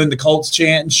started doing the Colts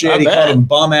chant and shit. I He bet. called him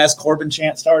bum ass Corbin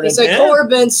chant started. He's like, Yeah.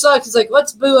 Corbin sucks. He's like,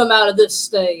 let's boo him out of this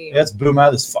stadium. Let's boom out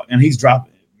of this fuck. And he's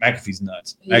dropping. McAfee's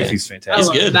nuts. Yeah. McAfee's I fantastic.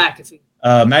 love good.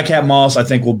 McAfee. Madcap Moss, I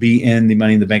think, will be in the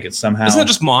Money in the Bank at somehow. Isn't that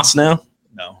just Moss now?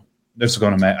 No, they're still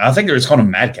going to Mad. I think they're just calling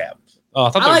him Madcap. Oh, I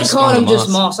thought I they were like just calling him Moss. just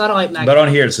Moss. I don't like McAfee. But on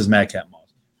here it says Madcap Moss.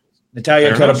 Natalia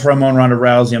Fair cut enough. a promo on Ronda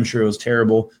Rousey. I'm sure it was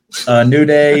terrible. New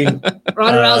Day. Ronda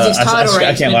Rousey's title I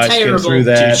reign can't lie. been Skip terrible. through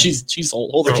that. Dude, she's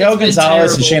old. Raquel been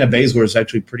Gonzalez and terrible. Shayna Baszler is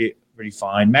actually pretty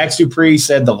fine. Max Dupree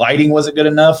said the lighting wasn't good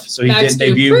enough, so he Max didn't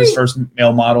debut his Dupree. first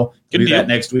male model. Good We'll do that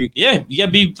deal. next week. Yeah, you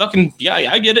gotta be fucking. Yeah,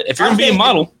 I get it. If you're I gonna be a think-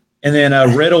 model, And then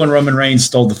Riddle and Roman Reigns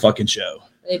stole the fucking show.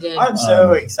 They did. I'm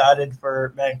so excited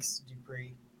for Max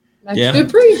Dupree. Max Yeah.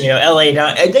 Dupree. You know, LA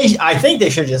Knight. I think they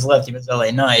should have just left him as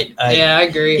LA Knight. Yeah, I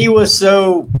agree. He was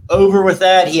so over with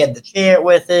that. He had the chant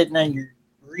with it, and then you're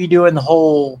redoing the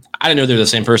whole. I didn't know they're the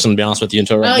same person. To be honest with you,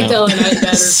 until right I like now. LA Knight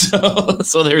better.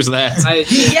 so there's that.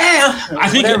 Yeah, I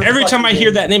think Whatever the every fuck time he I did.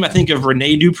 hear that name, I think of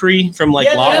Rene Dupree from like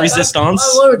Yeah, La yeah, Resistance.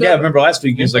 I wrote it Yeah, down. remember last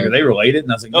week he was like, "Are they related?"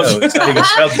 And I was like, "No, Oh. it's not even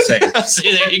spelled the same."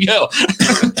 See, there you go.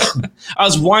 I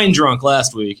was wine drunk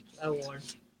last week. Oh, Lord.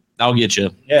 I'll get you.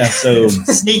 Yeah, so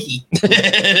Sneaky.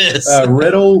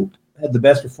 Riddle had the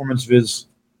best performance of his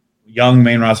young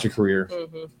main roster career.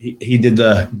 Mhm. He did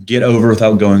the get over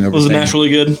without going over. Was the thing. match really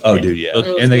good? Oh, dude, yeah. It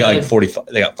was And they got like good. 45.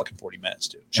 They got fucking 40 minutes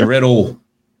too. Sure. And Riddle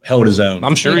held his own.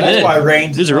 I'm sure he That's did. why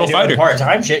Reigns He's a real fighter.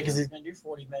 Part-time shit because he's gonna do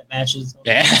 40-minute matches.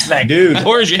 Yeah. Dude,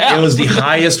 Where's you at? it was the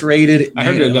highest rated I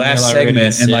heard it was last gonna be a lot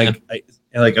of segment in ratings,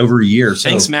 like over a year. So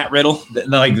Thanks, Matt Riddle.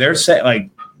 like they're set like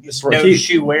this No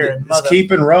shoe wearing it's mother.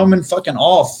 keeping Roman fucking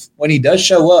off when he does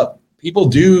show up.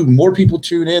 More people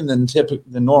tune in than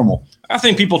normal. I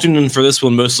think people tuned in for this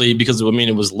one mostly because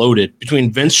it was loaded.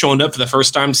 Between Vince showing up for the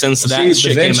first time since that See, the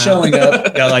shit Vince came out. showing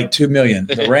up got like 2 million.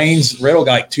 The Reigns Riddle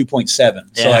got like 2.7.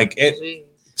 So Yeah. like it Jeez.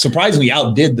 surprisingly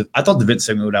outdid I thought the Vince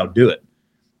segment would outdo it.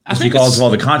 I Just think because it's- of all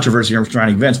the controversy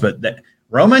surrounding Vince, but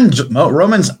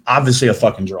Roman's obviously a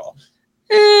fucking draw.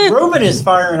 Roman is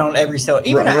firing on every cell,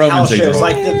 even at Roman's house a shows. draw.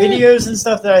 Like the videos and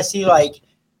stuff that I see, like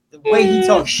the way he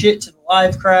talks shit to the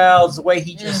live crowds, the way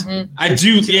he just. Mhm. I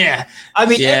do, yeah. I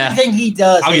mean, Yeah. everything he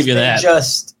does. I'll has give you been that.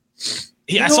 Just.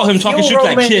 I saw him talking Heel shit to that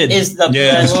Roman kid. Is the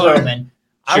Yeah. best Roman.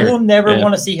 I Sure. will never Yeah.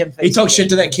 want to see him. Face He talked shit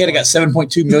to that kid. I got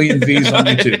 7.2 million views on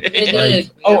YouTube. They Yeah.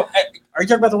 did. Oh, are you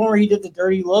talking about the one where he did the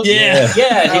dirty look? Yeah.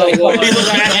 Yeah. Oh, he Lord. looked He looked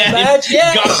back at him, match.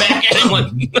 Yeah. got back at him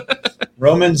like,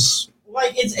 Roman's.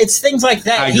 Like it's things like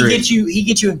that. I He agree.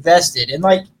 gets you invested, and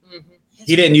like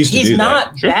He didn't used to he's do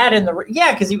not Sure. bad in the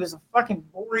because he was a fucking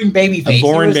boring baby A face.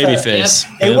 boring baby face. face.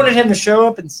 They Yep. wanted him to show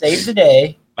up and save the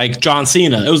day, Like John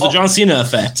Cena. It was the John Cena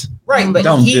effect. right? But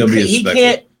Don't he disrespectful.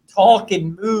 can't talk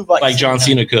and move Like John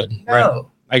Cena could. No, Right.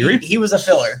 I agree. He was a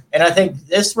filler, and I think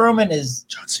this Roman is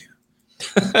John Cena.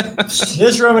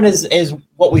 this Roman is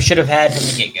what we should have had from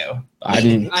the get go. I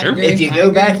didn't. I Sure. agree. If you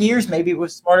go back years, maybe it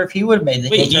was smarter if he would have made the.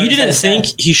 Wait, heel turn you didn't instead of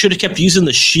think he should have kept using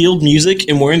the Shield music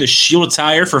and wearing the Shield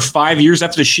attire for 5 years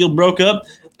after the Shield broke up?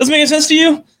 Doesn't make any sense to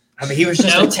you? I mean, he was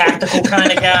just a tactical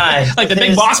kind of guy. Like the With big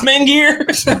his- boss man gear?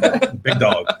 Big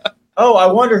dog. Oh, I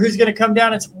wonder who's going to come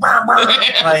down and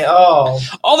like, oh,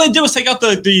 All they did was take out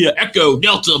the Echo,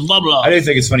 Delta, blah, blah. I didn't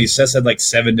think it's funny. Seth had like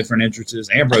 7 different entrances.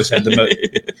 Ambrose had the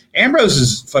most.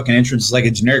 Ambrose's fucking entrance is like a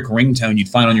generic ringtone you'd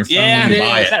find on your phone Yeah, when you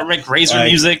buy it's it. that Rick Razor Like-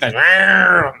 music. Like,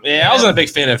 yeah, I wasn't a big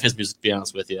fan of his music, to be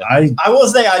honest with you. I I will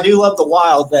say I do love the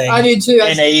Wild thing I do too.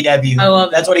 in AEW. I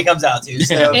love That's what he comes out to.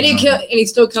 So and he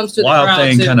still comes to the Wild crowd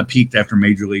thing too. kind of peaked after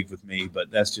Major League with me,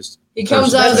 but that's just. He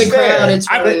comes out of the That's fair. crowd. It's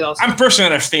really awesome. I'm personally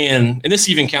not a fan, and this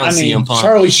even counts I mean, CM Punk.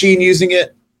 Charlie Sheen using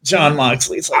it, John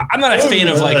Moxley. It's like I'm not a fan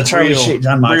of like Charlie real, Sheen,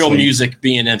 John Moxley. real music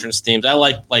being entrance themes. I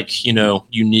like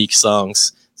unique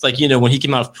songs. It's like when he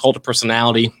came out of Cult of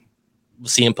Personality with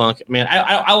CM Punk. I mean,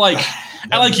 I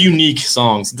like unique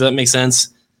songs. Does that make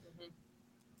sense?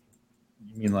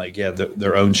 You mean like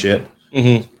their own shit?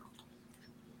 Mm-hmm.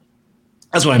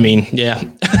 That's what I mean. Yeah,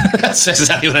 that's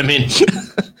exactly what I mean.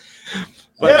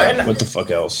 Yeah, and- What the fuck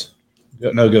else?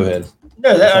 No, go ahead.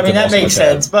 no, that, I mean Something that else makes like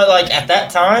that. sense. But like at that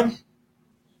time,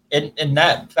 in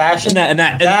that fashion, and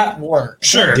that worked.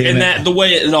 sure, Damn and it. that the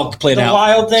way it all played The out.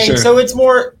 Wild thing. Sure. So it's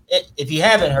more. If you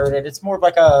haven't heard it, it's more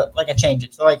like a change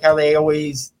it. So like how they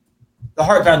always the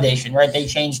Heart Foundation, right? They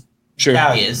changed Sure,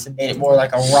 values and made it more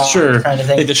like a rock Sure. kind of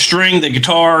thing. like the string, the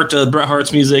guitar to Bret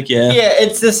Hart's music. Yeah, Yeah,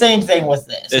 it's the same thing with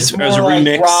this. It's- more as a like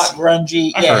remix. rock,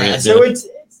 grungy. I've yeah, heard it, so yeah. it's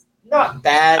not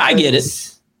bad. I but get it.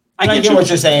 it's- I and I get get you. what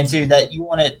you're saying too. That you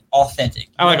want it authentic.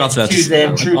 I like You want it authenticity. To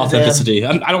them, true to them. Authenticity.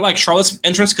 I don't like Charlotte's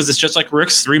entrance because it's just like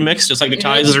Rick's remix, just like the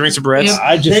Ties and Rings of Brett's. Yeah.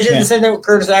 I They just did the can't. same thing with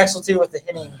Curtis Axel too with the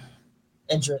hitting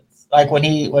entrance. Like when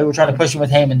we were trying to push him with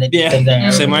him, and they did Yeah, the same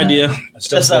thing. Same idea, I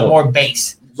still Just feel- more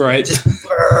bass. right?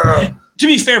 Brrr. To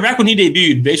be fair, back when he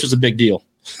debuted, bass was a big deal.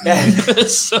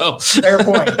 So Fair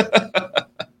point.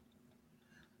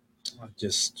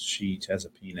 she has a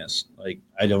penis. Like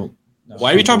I don't. know.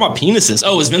 why are we talking about penises?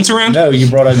 Oh, is Vince around? No, you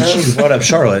brought up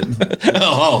Charlotte.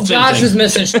 Oh, same Josh thing. was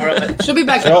missing Charlotte. She'll be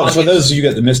back in Oh, August. for those of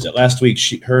you that missed it last week,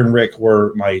 her and Rick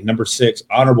were my number 6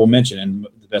 honorable mention and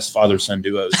the best father-son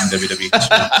duos in WWE.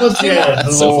 Well, she'll- Yeah,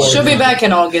 Lord. she'll be back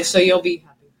in August, so you'll be happy.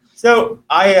 So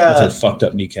I With a fucked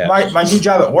up kneecap. my new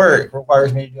job at work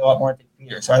requires me to do a lot more at the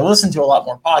computer. So I listen to a lot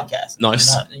more podcasts.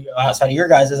 Nice. Not, outside of your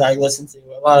guys', I listen to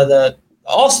a lot of the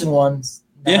Austin ones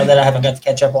now Yeah. that I haven't got to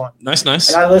catch up on. Nice.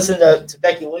 And I listen to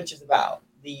Becky Lynch's about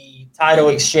the title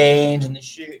exchange and the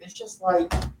shoot. It's just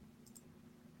like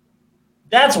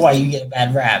that's why you get a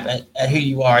bad rap at who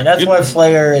you are. That's Yep. why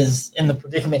Flair is in the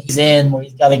predicament he's in, where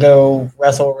he's got to go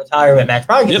wrestle a retirement match.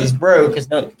 Probably because Yep. he's broke. Because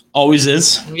no, Always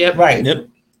is. Yep. right. Yep.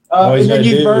 Always And then gotta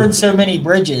you do. burn so many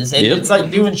bridges, and Yep. it's like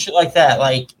doing shit like that.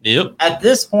 Like Yep. at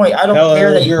this point, I don't Hello.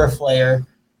 care that you're a Flair.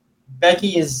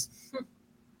 Becky is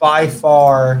by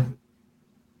far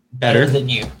better Better. than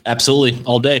you. Absolutely.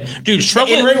 All day. Dude, In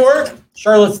Charlotte. ring work,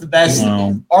 Charlotte's the best,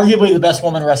 Well, arguably the best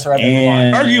woman wrestler I've ever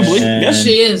and watched. Arguably, yes.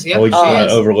 She is. Yep. I always Oh, try to She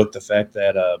is. overlook the fact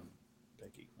that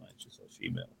Becky Lynch is a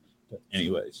female. But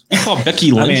anyways, You call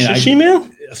Becky Lynch mean, a I- female?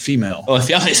 a female. Oh, I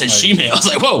thought they said she-male. I was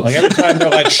like, whoa. Like every time they're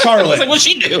like I was Charlotte, like, what'd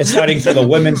she do? it's fighting for the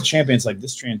women's champion. It's like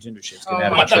this transgender shit's getting Oh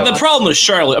out my of The control. problem with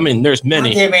Charlotte, I mean, there's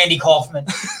many. Damn Andy Kaufman.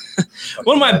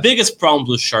 One of my biggest problems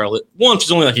with Charlotte, one,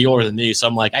 she's only like a year older than me, so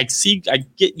I'm like, we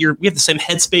have the same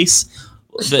headspace.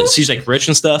 That she's like rich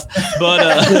and stuff, but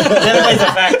That plays a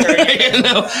factor. you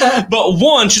know, but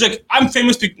one, she's like, I'm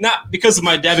famous not because of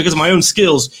my dad, because of my own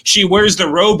skills. She wears the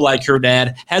robe like her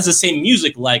dad, has the same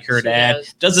music like her She dad,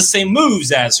 does. the same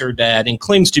moves as her dad, and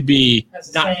claims to be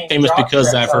Has the not same famous drop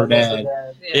because tracks of her on as dad. Yeah.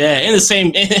 Yeah, and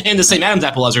the same Adam's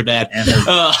apple as her dad. And they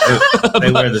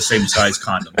But wear the same size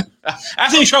condom. I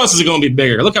think Charlotte's is going to be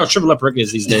bigger. Look how shriveled up Rick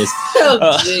is these days.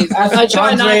 Oh, jeez. I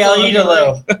try not Andre to.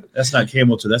 Alidolo. That's not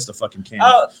camel toe. That's the fucking camel.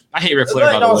 Oh, I hate Ric but Flair,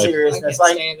 in by the all way. I seriousness, can't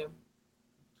like stand him.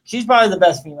 she's probably the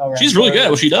best female wrestler. She's really good at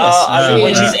what she does. I mean,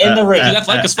 when She she's in the ring. She's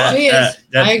athletic as fuck. She is.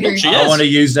 I agree. She I is. want to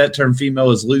use that term female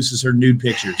as loose as her nude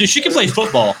pictures. Dude, she can play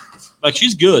football. Like,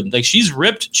 she's good. Like, she's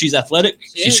ripped. She's athletic.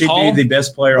 She She's She'd tall. be the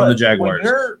best player on the But Jaguars.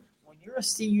 When you're a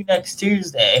See You Next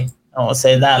Tuesday, I don't want to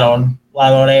say that on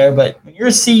live on air, but when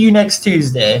you're See You Next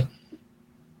Tuesday,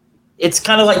 it's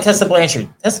kind of like Tessa Blanchard.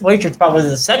 Tessa Blanchard's probably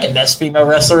the second best female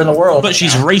wrestler in the world. But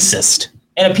she's racist.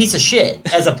 And a piece of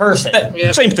shit as a person.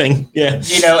 Yeah. Same thing. Yeah.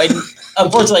 And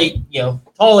unfortunately,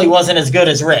 Tully wasn't as good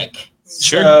as Rick.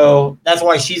 Sure. So that's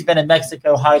why she's been in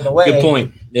Mexico hiding away. Good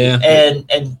point. Yeah.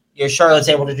 And Charlotte's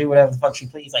able to do whatever the fuck she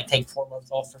please, like take 4 months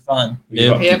off for fun.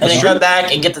 Yeah. And then come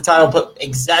back and get the title put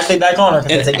exactly back on her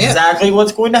because that's exactly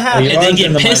what's going to happen. And then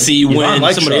get pissy when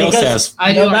somebody else has.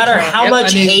 No matter how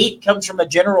much hate comes from a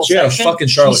general section, fucking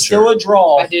Charlotte she's still a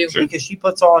draw I do. because she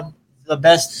puts on the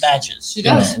best matches. She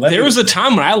does. There was a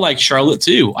time when I liked Charlotte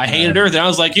too. I hated her. Then I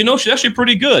was like, she's actually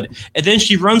pretty good. And then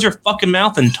she runs her fucking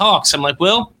mouth and talks. I'm like,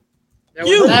 well,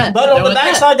 But on the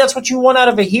backside, that's what you want out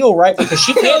of a heel, right? Because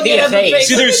she can't be a face.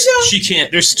 see, she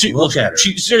can't. There's two. Look at her.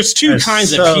 There's two That's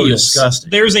kinds so of heels. disgusting.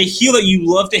 There's a heel that you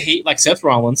love to hate, like Seth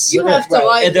Rollins. You have to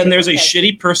like. And then there's a okay.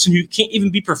 shitty person who can't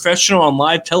even be professional on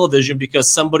live television because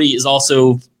somebody is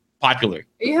also popular.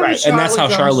 You have a Right, and that's how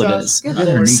Charlotte Jones, is. Good Look at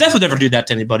her Lord. knee. Seth would never do that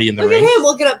to anybody in the Look at ring. him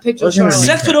looking up pictures Look of at her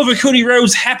Charlotte. Seth put over Cody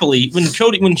Rhodes happily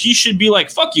when he should be like,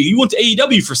 fuck you. You went to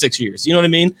AEW for 6 years. You know what I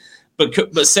mean?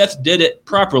 But Seth did it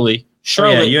properly.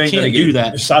 Charlotte can't do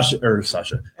that. Sasha.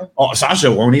 Oh,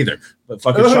 Sasha won't either. But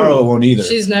fucking Charlotte won't either.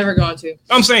 She's never going to.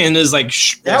 I'm saying is like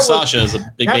Sasha is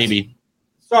a big that's- baby.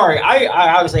 Sorry, I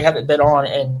obviously haven't been on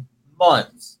in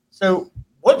months. So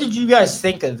what did you guys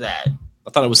think of that? I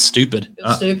thought it was stupid. It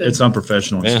was stupid. It's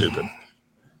unprofessional and Yeah. stupid.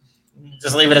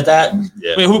 Just leave it at that.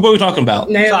 Yeah. Wait, what are we talking about?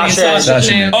 Naomi, Sasha.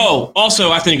 Naomi. Oh,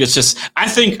 also, I think it's just. I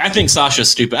think Sasha's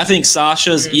stupid. I think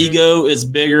Sasha's Mhm. ego is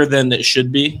bigger than it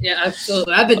should be. Yeah,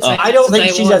 absolutely. I've been saying I don't that think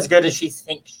since she's day one. as good as she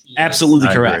thinks she is. Absolutely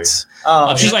I correct. She's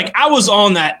Yeah. like, I was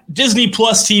on that Disney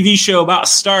Plus TV show about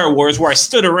Star Wars where I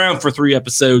stood around for 3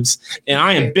 episodes, and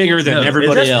I am bigger than No,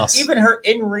 everybody Just else. Even her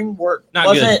in-ring work Not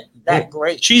wasn't that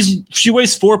great. She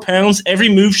weighs 4 pounds. Every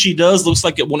move she does looks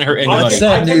like it wouldn't hurt anybody. What's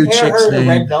that new compare chick's her to name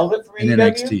Red Velvet from in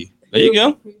AEW, NXT? There you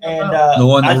go. And The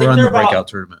one I that think run they're the about breakout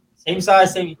tournament. same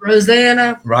size, same.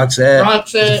 Rosanna, Roxette. What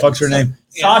the Roxette. fuck's her name?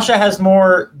 Sasha has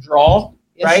more draw,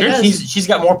 Yes, right? she does. She's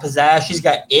got more pizzazz. She's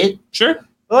got it. Sure.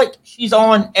 Like she's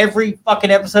on every fucking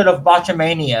episode of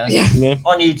Botchamania Yeah. Yeah.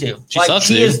 on YouTube. She Like sucks,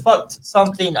 she dude. has fucked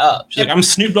something up. She's like, I'm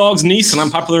Snoop Dogg's niece, and I'm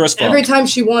popular as fuck. Every time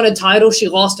she won a title, she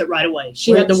lost it right away.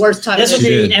 She had the worst title. This would She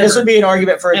be did. this would be an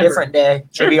argument for a Ever. different day.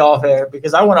 Sure. To be off air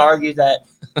because I want to argue that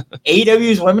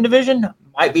AEW's women division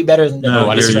might be better than No,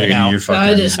 I WWE disagree. right now. you're fucking.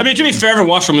 I just- I mean, to be fair, I haven't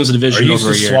watched women's Are division you over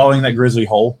a just year. swallowing that grizzly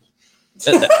hole?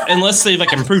 Unless they've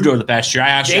like improved over the past year.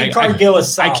 Jade Cargill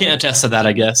is I solid. can't attest to that,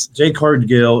 I guess. Jade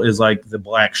Cargill is like the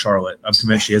Black Charlotte. I'm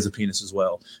convinced she has a penis as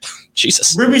well.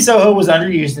 Jesus. Ruby Soho was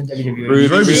underused in WWE.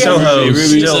 Ruby She- Soho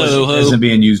Ruby still Soho. isn't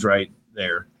being used right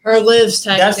there. Her lives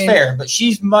tag That's team. fair, but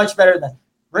she's much better than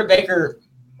Britt Baker.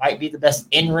 Might be the best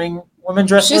in-ring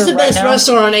women's wrestler. She's the right best now.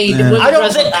 wrestler on AEW. Yeah. women's I don't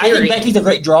wrestling, think. I think period. Becky's a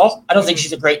great draw. I don't think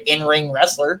she's a great in-ring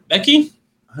wrestler. Becky?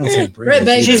 I don't think Britt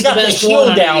Baker- She's got the the best heel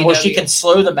one on down where AEW. she can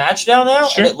slow the match down now,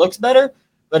 Sure. and it looks better.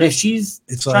 But if she's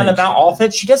It's trying like to mount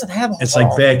offense, she doesn't have. it's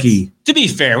like Becky. To be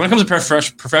fair, when it comes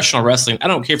to professional wrestling, I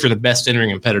don't care if you're the best in-ring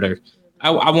competitor.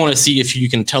 I want to see if you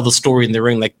can tell the story in the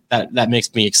ring like that. That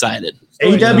makes me excited.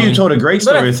 AEW told a great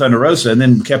But story with Thunder Rosa and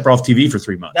then kept her off TV for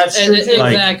 3 months. That's And true. it- too.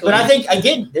 Like- exactly. But I think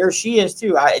again, there she is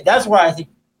too. That's why I think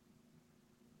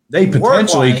They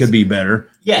potentially Work-wise. could be better,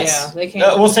 yes. Yeah, they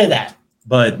can't. We'll say that.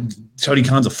 but Tony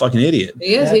Khan's a fucking idiot.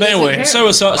 He is. Yeah. He But doesn't anyway, care. so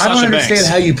is I don't Sasha understand Banks.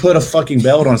 how you put a fucking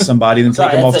belt on somebody and take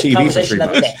Sorry, them off that's a TV for 3 conversation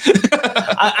another months. day.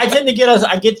 I tend to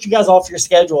get you guys off your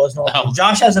schedule as normal. Oh.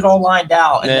 Josh has it all lined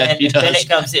out, and Yeah, then, he and then does. it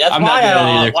comes in. That's I'm not why good at it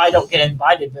either. I don't get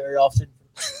invited very often.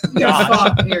 You're Josh.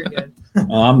 fucked. You're good.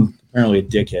 I'm apparently a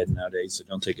dickhead nowadays, so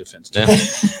don't take offense to Yeah.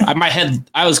 it.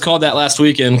 I was called that last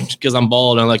weekend because I'm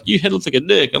bald. And I'm like, your head looks like a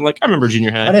dick. I'm like, I remember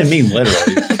junior I high. didn't mean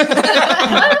literally.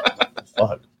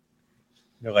 Fuck.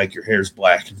 You're like your hair's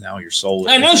black and now your soul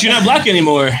is. I know you're not black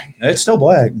anymore. It's still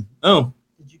black. Oh,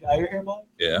 Did you dye your hair black?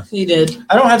 Yeah. He did.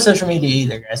 I don't have social media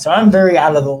either, guys, so I'm very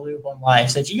out of the loop on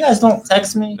life. So if you guys don't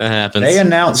text me, that happens. They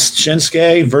announced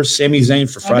Shinsuke versus Sami Zayn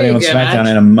for That'd Friday be a on good SmackDown match.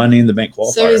 and a Money in the Bank Sami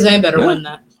qualifier. Zayn better Yeah. win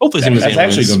that. Hopefully, Sami That's Zayn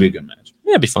actually wins. going to be a good match.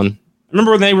 Yeah, it'd be fun.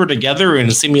 Remember when they were together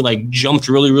and Sami like jumped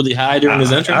really, really high during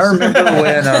his entrance? I remember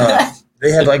when they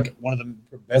had like one of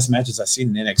the best matches I've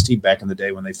seen in NXT back in the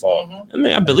day when they fought. I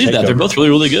mean, I believe that. They're both really,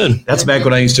 really good. That's back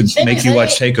when I used to Sami make you Zayn- watch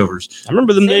takeovers. I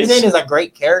remember them Sami days. Zayn is a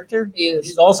great character. He is.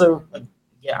 He's also, like,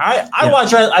 I Yeah.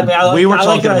 watch. I mean, I like, We were I like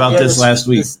talking the about idea of this last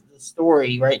week. The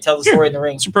story, right? Tell the Sure. story in the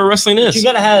ring. That's what pro wrestling But is. you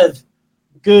got to have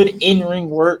good in-ring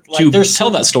work. Like, To there's tell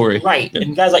some- that story. right? Yeah.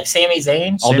 And guys like Sami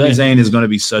Zayn. All Sami day. Zayn is going to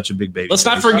be such a big baby. Let's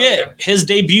not face. forget his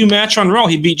debut match on Raw.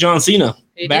 He beat John Cena.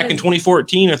 back in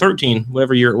 2014 or 13,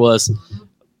 whatever year it was.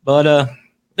 But I think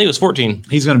it was 14.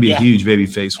 He's going to be a huge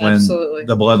babyface when Absolutely.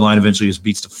 the bloodline eventually just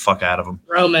beats the fuck out of him.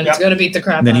 Roman's going to beat the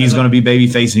crap And then out he's of going him. to be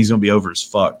babyface and he's going to be over as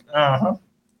fuck.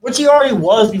 Which he already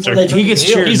was before they took He gets the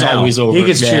deal. cheered He's now. always over. He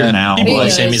gets Yeah. cheered now. People like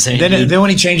is. Sami Zayn. Then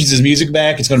when he changes his music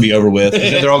back, it's going to be over with.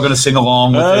 They're all going to sing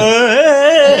along with it.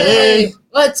 Hey,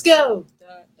 let's go.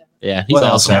 Yeah, he's What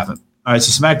else awesome. happened? All right,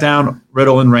 so SmackDown,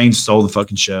 Riddle and Reigns stole the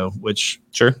fucking show, which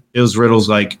Sure. it was Riddle's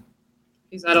like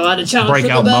He's not allowed to challenge for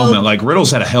breakout the belt. moment. Like Riddle's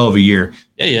had a hell of a year.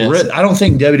 Yeah, yeah. I don't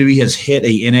think WWE has hit a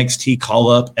NXT call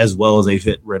up as well as they've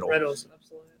hit Riddle. Riddles,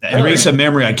 absolutely. In recent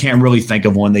memory, I can't really think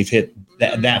of one they've hit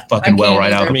that fucking I well can't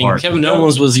right out either. of I the mean, park. Kevin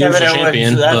Owens was Universal Kevin Owens,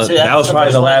 Champion, that's but it. That was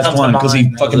probably the last one because he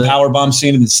fucking That was it. powerbombed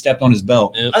Cena and stepped on his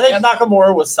belt. yeah. I think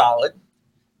Nakamura was solid.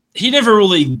 he never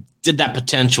really did that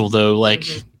potential though. Like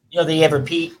They ever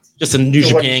Pete. just a New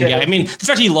So what Japan you guy. said. I mean, the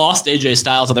fact he lost AJ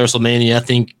Styles at WrestleMania, I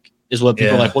think, is what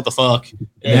people Yeah. are like. What the fuck?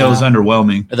 And it was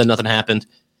underwhelming. And then nothing happened.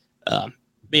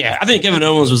 But yeah, I think Kevin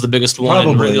Owens was the biggest one.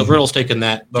 Probably. Riddle's taking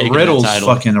that. But taking Riddle's that title.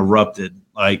 fucking erupted.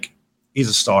 Like, he's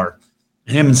a star.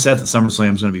 Him and Seth at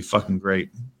SummerSlam is going to be fucking great.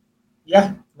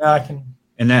 Yeah. No, I can.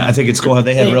 And that, I think it's cool how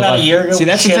they had Think real about a life. year ago See,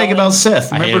 that's the with thing Shelley. about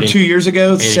Seth. I hate Remember him. 2 years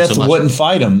ago, hate him Seth so much. wouldn't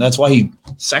fight him. That's why he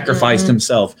sacrificed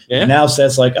himself. Yeah. And now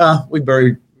Seth's like, we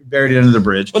buried it under the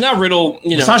bridge. Well, now Riddle,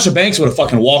 Sasha Banks would have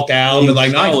fucking walked out and been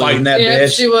like, I ain't Probably. fighting that Yeah,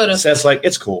 bitch. she would have. Seth's like,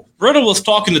 it's cool. Riddle was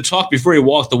talking the talk before he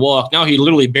walked the walk. Now he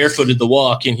literally barefooted the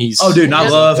walk, and he's Oh, dude, and I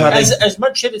love how they As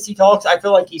much shit as he talks, I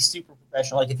feel like he's super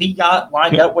professional. Like if he got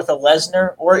lined up with a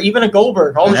Lesnar or even a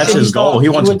Goldberg, all the that's shit his he's goal. talked, He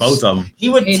wants would- both of them. He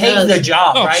would He take does. the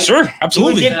job, oh right? sure, He would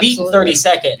absolutely. get beat in Absolutely. 30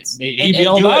 seconds He'd and be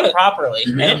all do about it it. properly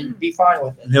Yeah. and be fine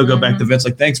with it. And he'll go back to Vince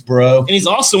like, thanks, bro. And he's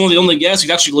also one of the only guys who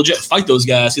can actually legit fight those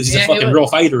guys because he's Yeah, a he fucking would. real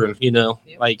fighter.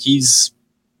 Yep. Like he's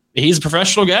a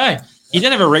professional guy. He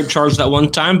did have a rape charge that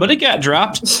one time, but it got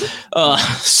dropped.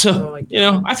 So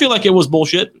I feel like it was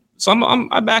bullshit. So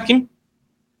I back him.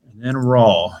 And then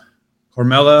Raw.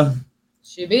 Carmella,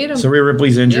 She beat him. so Rhea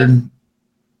Ripley's injured.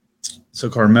 So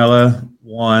Carmella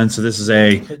won. So this is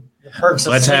The perks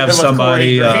of Let's have sleeping with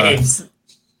somebody, Corey Graves.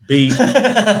 beat.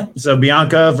 So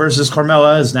Bianca versus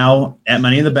Carmella is now at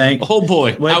Money in the Bank. Oh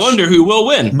boy, Which- I wonder who will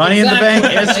win. Money in the Bank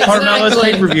is Exactly. Carmella's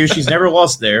Exactly. pay-per-view. She's never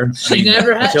lost there. She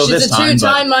never had. until She's this a time,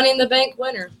 two-time Money in the Bank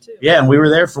winner too. Yeah, and we were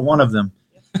there for one of them.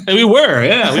 We were.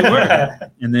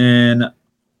 And then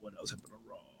what else happened on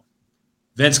Raw?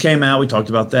 Vince came out. We talked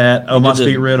about that. did Omos the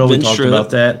beat Riddle. We Vince talked strip. about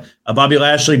that. Bobby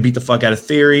Lashley beat the fuck out of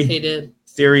Theory. He did.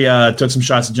 Theory took some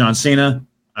shots at John Cena.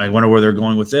 I wonder where they're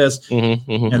going with this. And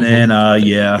And then,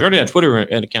 we already had Twitter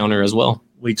encounter as well.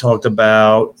 we talked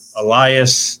about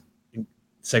Elias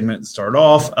segment started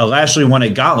off. Lashley won a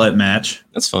gauntlet match,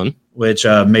 That's fun. which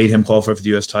made him qualify for the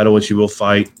U.S. title, which he will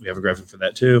fight. We have a graphic for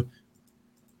that too.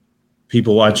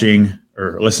 People watching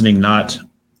or listening, not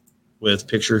with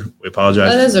picture, we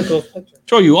apologize. That is a cool picture.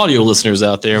 To all you audio listeners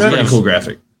out there, we Pretty have cool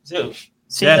graphic. So,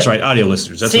 Yeah, that's right, audio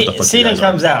listeners. That's what the fuck you Cena guys are.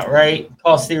 comes out, right?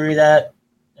 Calls Theory that,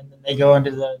 and then they go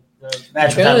into the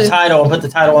match without Good. the title and put the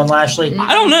title on Lashley.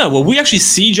 I don't know. Will we actually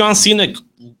see John Cena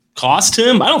cost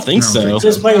him? I don't think I don't so. think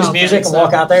Just play his I don't music think and so.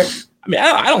 walk out there. I mean,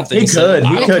 I don't think He so. could. He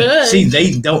I don't- could. could. See,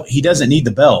 they don't. He doesn't need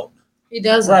the belt. He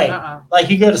does. Right. Uh-uh. Like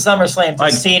you go to SummerSlam to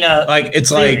Like- Cena. Like it's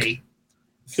Theory. like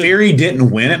Theory didn't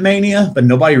win at Mania, but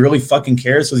nobody really fucking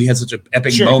cares because he had such an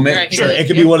epic Sure, moment. right, Sure, right, it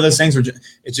could yeah. be one of those things where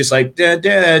it's just like da,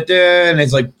 da, da, and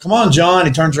it's like, come on, John.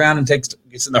 He turns around and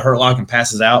gets in the Hurt Lock and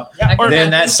passes out. Yeah, Or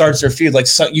Then that starts their feud. Like,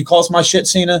 so, you calls my shit,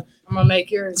 Cena. I'm gonna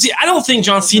make yours. See, I don't think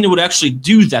John Cena would actually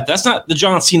do that. That's not the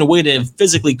John Cena way to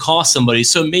physically cost somebody.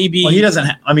 So maybe Well, he doesn't.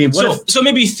 I mean, what if? so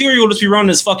maybe Theory will just be running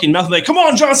his fucking mouth like, "Come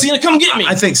on, John Cena, come get me."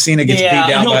 I think Cena gets yeah,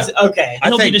 beat down. he'll- okay. I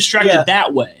He'll be think- distracted yeah.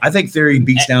 that way. I think Theory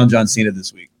beats down John Cena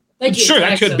this week, Thank you, Sure, that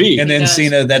Jackson. could be. and He then does.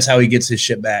 Cena. That's how he gets his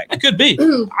shit back. That could be.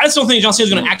 I just don't think John Cena's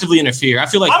going to actively interfere. I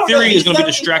feel like I don't know, Theory is he's going to be done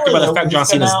it distracted before, by the though, fact when John he's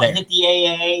come Cena's out there. and hit the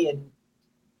AA and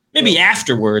Maybe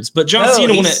afterwards, but John No,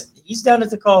 Cena he's done it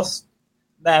to cost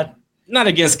that. not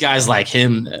against guys like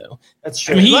him though. That's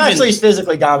true. I mean, he even- Lashley's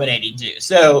physically dominating too,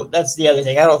 so that's the other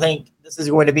thing. I don't think this is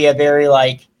going to be a very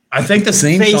like I think the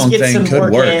theme face song gets thing some could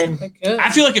work work. in. It could. I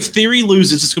feel like if Theory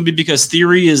loses, it's going to be because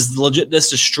Theory is legit this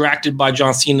distracted by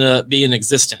John Cena being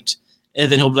existent, and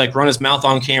then he'll be like run his mouth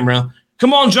on camera.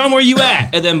 Come on, John, where you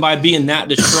at? And then by being that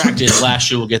distracted,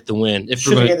 Lashley will get the win. If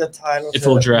Should we're have gonna, get the title. if to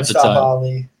we'll draft the Mustafa title.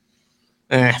 Ali.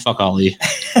 fuck Ali.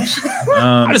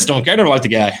 I just don't care. I never liked the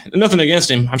guy. Nothing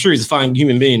against him. I'm sure he's a fine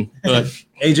human being, but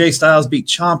AJ Styles beat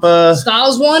Ciampa,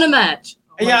 Styles won a match.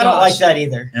 Oh my Yeah, I don't like gosh. that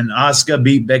either. and Asuka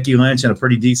beat Becky Lynch in a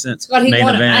pretty decent But he main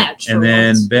won a event. match for And then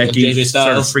once. Becky AJ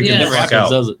started Styles freaking Yeah. the never fuck happens, out.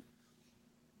 does it?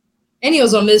 And he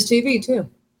was on Miz TV too.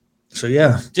 So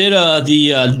yeah, Did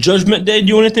the Judgment Day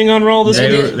do anything on Raw this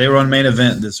week? they were on main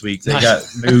event this week. They got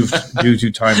moved due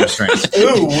to time restraints.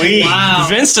 Ooh, wee. Wow.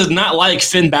 Vince does not like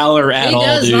Finn Balor at He all,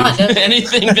 does dude. not, does he?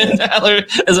 Anything Finn Balor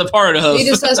is a part of. He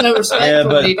just has no respect Yeah, for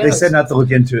but what he they does. said not to look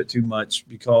into it too much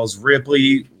because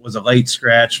Ripley was a late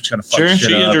scratch, which kind of fucked Sure, shit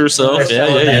she up. injured herself. Yeah,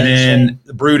 yeah, And yeah. then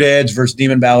the Brood Edge versus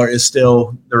Demon Balor is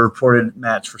still the reported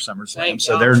match for SummerSlam. Thank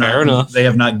So God. they're Fair not. enough. They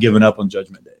have not given up on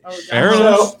Judgment Day. Oh, Fair God.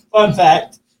 enough. So, fun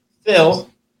fact, Phil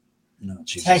No,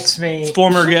 Jesus. texted me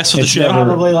Former guest of the It's show. never-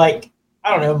 probably like, I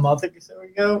don't know, a month or so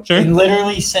ago. Sure. And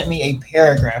literally sent me a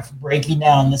paragraph breaking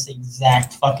down this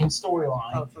exact fucking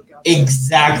storyline. Oh, for God's sake.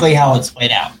 Exactly how it's played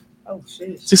out. Oh, shit.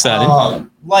 It's exciting.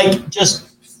 Like, just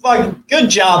fucking good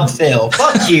job, Phil.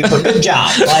 Fuck you, but good job.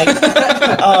 Like,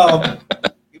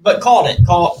 but called it.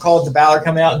 Called the Balor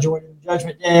coming out and joining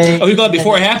Judgment Day. Oh, you got it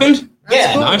before it happened?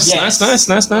 Yeah. Nice, Yes.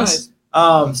 nice.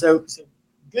 So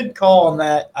good call on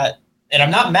that. And I'm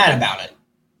not mad about it.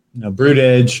 No, Brood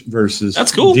Edge versus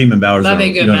That's cool. Demon Balor. That'd be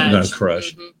a good gonna match.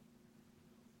 crush. Mhm.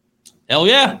 Hell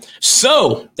yeah.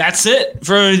 So that's it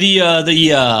for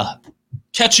the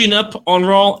catching up on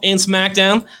Raw and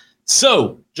SmackDown.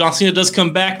 So John Cena does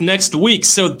come back next week.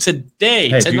 So today,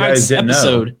 Hey, if you tonight's guys didn't know.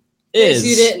 episode If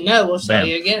you is didn't know, we'll show Bam.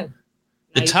 you again.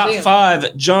 the Now you top see 'em.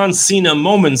 5 John Cena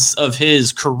moments of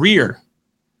his career.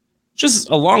 Just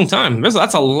a long time.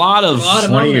 That's a lot of. A lot of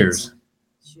 20 moments. years.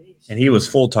 Jeez. And he was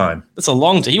full time. That's a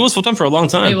long time. He was full time for a long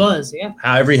time. He was, yeah.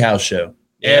 Every house show,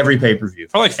 Yeah. every pay per view,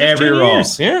 For like 15 every Raw,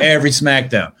 years. Yeah. every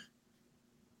SmackDown.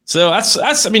 So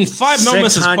that's. I mean, 5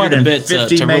 moments is quite a bit to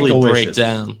 650 really break Make-A-Wishes.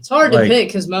 down. It's hard to Like-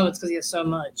 pick his moments because he has so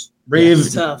much. Reeves,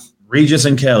 It's tough. Regis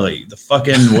and Kelly, the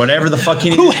fucking whatever the fuck he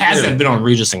Who needed to hasn't do. been on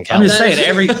Regis and I'm Kelly? just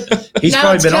saying, he's Now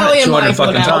probably it's been on Kelly it and 200 Mike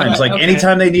fucking without times. it. Like Okay.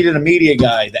 anytime they needed a media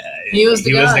guy, He was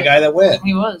the guy. that went.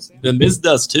 He was. The Miz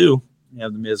does too. Yeah,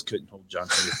 the Miz couldn't hold John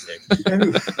Cena's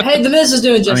dick. Hey, the Miz is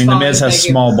doing just I mean, the fine. Miz has thank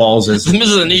you. small balls. As The Miz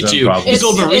doesn't need his own you. problem. He's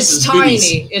over It's Reese's tiny.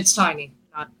 booties. It's tiny.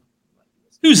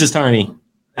 Who's this tiny?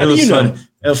 How It do was you know?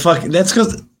 fun. Fuck, that's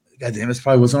because, goddamn, it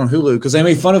probably wasn't on Hulu because they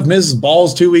made fun of Miz's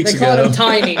balls 2 weeks They called ago. him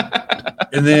tiny.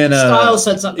 And then Styles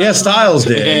said something. yeah, Styles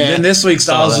did. Yeah. And then this week,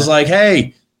 Saw Styles that. was like,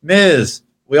 "Hey, Miz,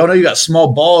 we all know you got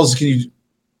small balls. Can you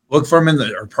look for them in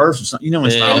the or purse or something?" You know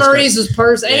when Yeah. And Styles. Maurice's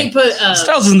purse. And he put.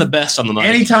 Styles isn't the best on the mic.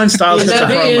 Anytime Styles Yeah,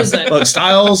 gets he a isn't. look,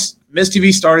 Styles, Miz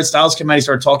TV started. Styles came out. He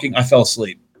started talking. I fell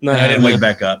asleep. No, And I didn't wake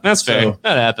back up. That's fair. So,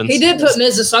 That happens. He did put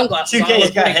Miz's sunglasses on. 2K's It was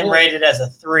got pretty him cool. rated as a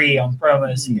 3 on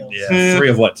promo skills. yeah, 3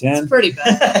 of what, 10? It's pretty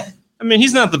bad. I mean,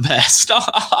 he's not the best. I'll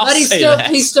But he's say still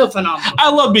that. he's still phenomenal. I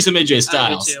love me some AJ I do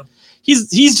Styles. too. He's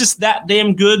just that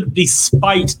damn good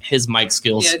despite his mic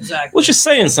skills, Yeah, exactly. which is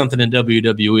saying something in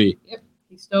WWE.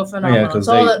 He's still Yeah, phenomenal. because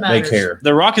That's all that they matters. care.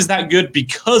 The Rock is that good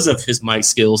because of his mic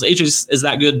skills. AJ is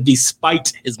that good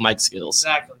despite his mic skills.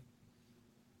 Exactly.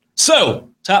 So,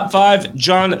 top 5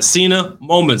 John Cena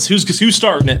moments. Who's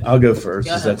starting it? I'll go first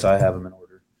Go because ahead. that's how I have them in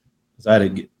order. 'Cause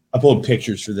I pulled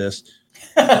pictures for this.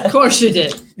 Of course you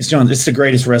did. It's John. It's the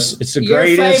greatest wrestler. It's the Your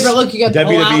greatest favorite. Look, you got the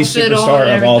whole WWE outfit on superstar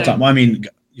and of all everything. time. Well, I mean,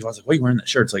 I was like, "Why are you wearing that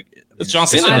shirt?" It's like It's John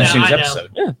it's Cena. John I know, Cena's I know. episode.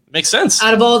 Yeah, makes sense.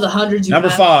 Out of all the hundreds you Number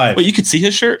have, 5, Wait, you could see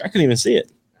his shirt? I couldn't even see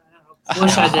it. I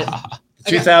wish I did.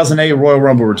 2008 Royal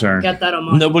Rumble return. Got that on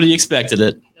my. Nobody expected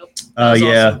it. That was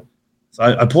Yeah. awesome. So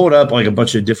I pulled up like a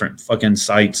bunch of different fucking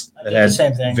sites I that did the had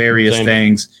same thing. various Same.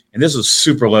 things, and this was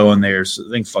super low on there. So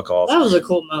they can fuck off. That was a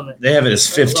cool moment. They have it as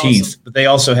That was 15th, awesome. but they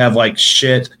also have like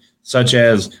shit such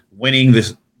as winning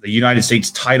the United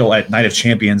States title at Night of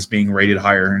Champions being rated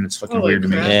higher, and it's fucking Holy weird to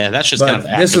me. crap. Yeah, that's just But kind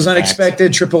of this was after the fact.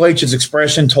 unexpected. Triple H's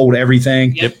expression told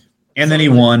everything. Yep. And then he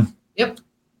won. Yep.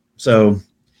 So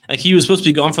Like he was supposed to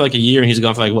be gone for like a year, and he's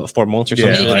gone for like what 4 months or yeah,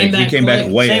 something. He like came he back came back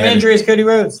quick. way Same ahead. injury as Cody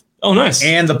Rhodes. Oh, nice.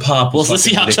 And the pop. Well, was let's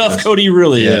see how fucking tough ridiculous. Cody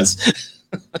really Yeah. is.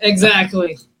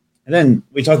 Exactly. And then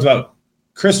we talked about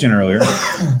Christian earlier.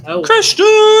 Oh, Christian.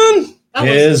 that was,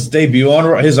 His debut on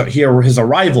Raw, his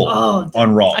arrival oh,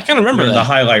 on Raw. I kind of remember the that.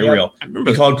 highlight Yep. reel. I remember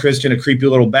He called Christian a creepy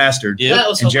little bastard. Yeah. that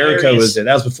was And Jericho hilarious. was there.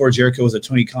 That was before Jericho was a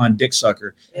Tony Khan dick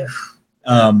sucker,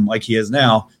 Yeah. like he is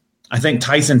now. I think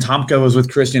Tyson Tomko was with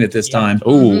Christian at this Yeah. time.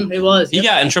 Ooh. Mhm, he was. He Yep.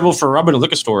 got in trouble for robbing a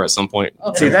liquor store at some point.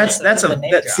 Oh, See, that's The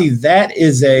name drop. that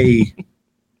is a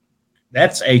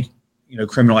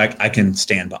criminal act I can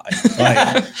stand by. Like,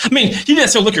 I mean, he didn't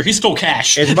sell liquor. He stole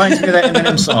cash. it reminds me of that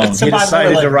Eminem song. He Somebody decided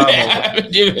to like- rob. Yeah,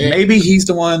 dude. Maybe he's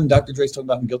the one Dr. Dre's talking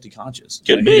about in Guilty Conscience.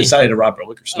 Could He be. decided to rob a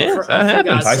liquor store. Yeah, for- that for happened.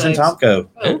 God's Tyson sakes. Tomko,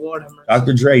 Oh, Lord have mercy.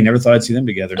 Dr. Dre. Never thought I'd see them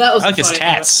together. That was I like the his funny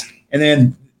tats. And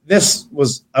then this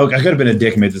was I could have been a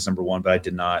dick and made this number 1, but I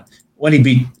did not. when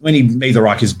he made The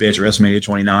Rock his bitch at WrestleMania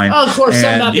 29. Oh, of course. And-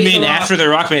 somebody You beat mean The Rock. after The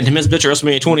Rock made him his bitch at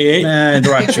WrestleMania 28? The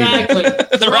Rock cheated.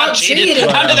 Exactly. The Rock cheated.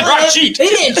 How did The Rock cheat? He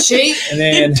didn't cheat. And He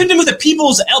then pinned him with a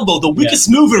people's elbow, the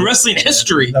weakest move in wrestling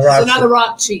history. The So Rock, now The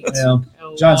Rock cheats. you know,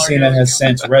 Oh, John Lord, Cena here we has go.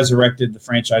 since resurrected the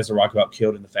franchise The Rock got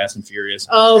killed in the Fast and Furious.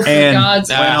 Oh, for And- God's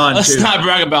sake. Went on Let's to- not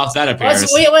brag about that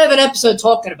appearance. We have an episode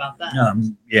talking about that.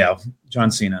 Yeah,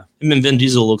 John Cena. Him and Vin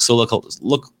Diesel look so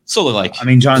alike. I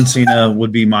mean, John Cena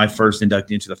would be my first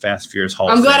inductee into the Fast and Furious Hall.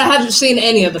 of I'm glad I Fame. haven't seen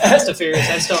any of the Fast and Furious.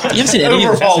 I still You haven't. haven't seen any of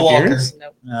Over the Fast Paul and Walker. Furious?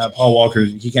 Nope. Paul Walker,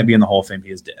 he can't be in the Hall of Fame.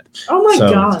 He is dead. Oh my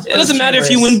So- God. It doesn't matter if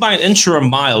you win by an inch or a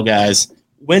mile, guys.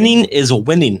 Winning is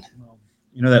winning.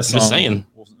 You know that song? Just saying.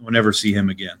 We'll never see him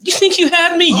again. You think you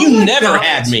had me? Oh You my never God,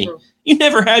 had that's me. true. You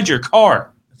never had your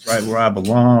car. That's right where I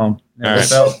belong. Never All right.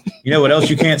 felt. You know what else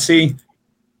you can't see?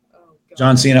 Oh, God.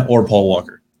 John Cena or Paul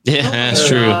Walker. Yeah, Oh, that's my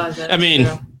true. God, that's I mean,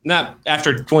 true. not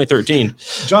after 2013.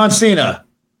 John Cena.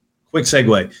 Quick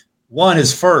segue. Won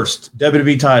his first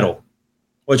WWE title,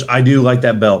 which I do like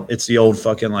that belt. It's the old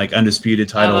fucking like undisputed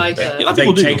title. like that. Yeah, I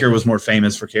people think do. Taker was more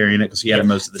famous for carrying it because he had it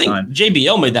most of I the think time.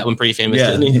 JBL made that one pretty famous,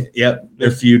 Yeah, didn't he? yep.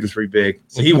 Their feud was pretty big.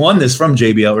 So he won this from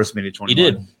JBL WrestleMania 21. He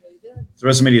did. So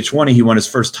WrestleMania 20, he won his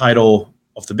first title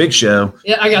off the Big Show,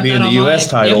 Yeah, I got being that the on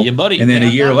U.S. mine. title. Yeah, buddy. And then a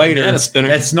Yeah, year that- later, yeah, the spinner.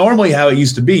 that's normally how it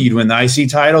used to be. You'd win the IC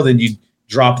title, then you'd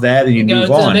drop that and you'd Go move to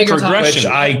the on. bigger Progression. Which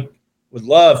I would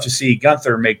love to see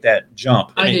Gunther make that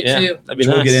jump. I do Yeah, too. that'd be Which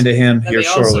we'll nice. get into him That'd here be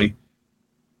awesome. shortly.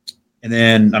 And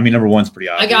then, I mean, number one's pretty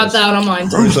obvious. I got that on mine.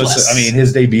 Ruthless. I mean,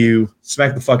 his debut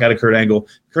smacked the fuck out of Kurt Angle.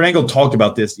 Kurt Angle talked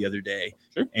about this the other day,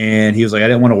 Sure. and he was like, "I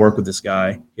didn't want to work with this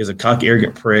guy. He's a cocky,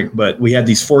 arrogant prick." But we had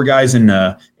these four guys in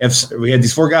we had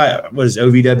these four guys. What is it,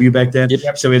 OVW back then?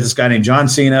 Yep. So we had this guy named John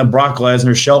Cena, Brock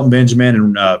Lesnar, Shelton Benjamin,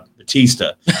 and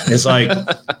Batista. It's like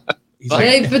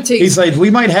Hey, Batista. he's like,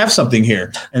 we might have something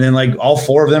here, and then like all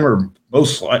four of them are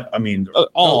most. I mean, they're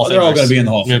all going to be in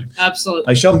the Hall of Fame. Absolutely.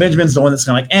 Like Shelton Benjamin's the one that's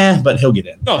kind of like, but he'll get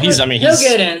in. No, he's He'll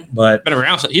get in. But been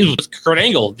around. He was with Kurt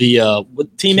Angle, the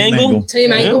with Team Angle.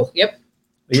 Team Yeah. Angle. Yep.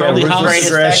 Charlie Ruthless Haas.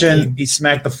 aggression. He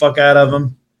smacked the fuck out of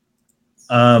him.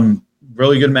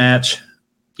 Really good match.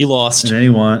 He lost, And then he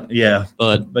won. Yeah,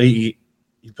 but but he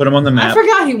put him on the I map.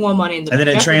 forgot he won Money in the And then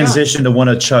Bank. it I forgot. transitioned to one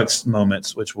of Chuck's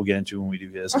moments, which we'll get into when we do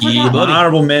his. I forgot. Yeah, My buddy.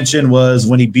 honorable mention was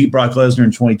when he beat Brock Lesnar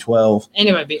in 2012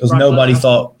 Anyway, beat because Brock nobody Lesnar.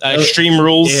 thought Extreme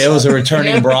Rules. it was a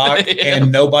returning Yeah. Brock, Yeah.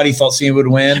 and nobody thought Cena would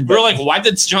win. We're like, why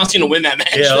did John Cena win that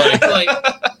match? Yeah, like- Exactly.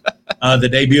 The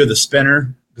debut of the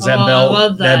spinner because Oh, I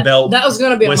love that belt That was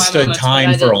going to be on my withstood moments, time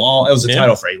but I for a didn't. long. It was a Yeah.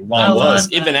 title for a I long. love was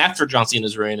that. even after John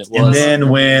Cena's reign. It And was, then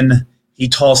when he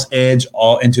tossed Edge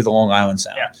all into the Long Island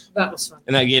Sound. Yeah. That was fun.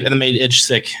 and that made Edge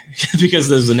sick because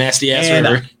there's a nasty ass And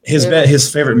river.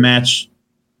 his favorite match.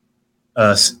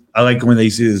 I like when they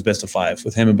used to do his best of five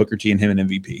with him and Booker T and him and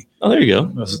MVP. Oh, there you go.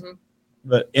 Mhm.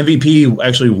 But MVP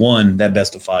actually won that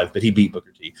best of five, but he beat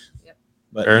Booker T. Yep.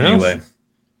 But Fair enough. anyway,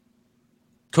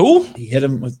 Cool. he hit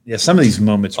him with some of these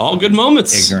moments. All were good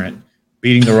moments. Ignorant,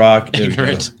 beating the Rock.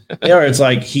 Ignorant. Yeah, it's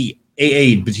like he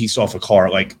AA'd Batista off a car.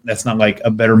 Like that's not like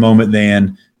a better moment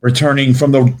than returning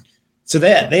from the. So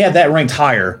that they have that ranked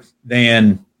higher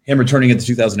than him returning at the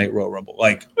 2008 Royal Rumble.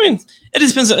 Like, I mean, it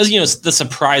just depends. The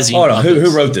surprising. hold on, who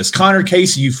moments. wrote this? Connor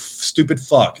Casey, you stupid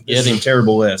fuck. This Yeah, is a they-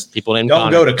 terrible list. People named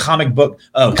Don't Connor. go to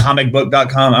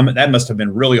comicbook.com. That must have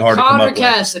been really hard to come Connor up with.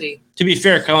 Cassidy. To be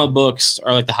fair, comic books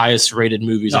are like the highest rated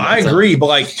movies. No, of all I time. agree, but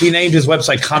like he named his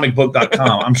website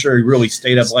comicbook.com. I'm sure he really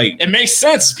stayed up late. It makes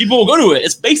sense. People will go to it.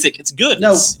 It's basic. It's good.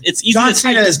 No, it's easy John to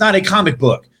Cena type. is not a comic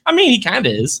book. I mean, he kind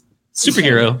of is.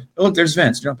 Superhero. Oh, look, there's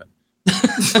Vince jumping.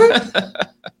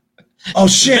 Oh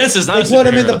shit! Vince is not they a put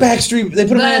him in the superhero. back street. They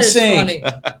put him in That the is sink.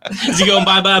 funny. Is he going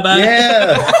bye bye bye?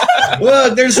 Yeah.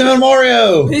 Look, there's him and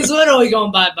Mario. He's literally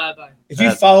going bye. If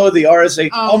you follow the RSH,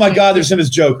 Oh oh my my God, there's him as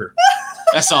Joker.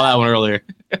 I saw that one earlier.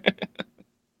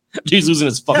 He's losing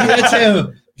his fucking. That's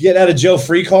him. Get out of jail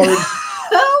free card.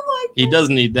 Oh my He does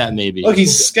need that maybe. Look,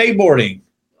 he's skateboarding.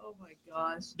 Oh my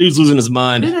gosh. Dude's losing his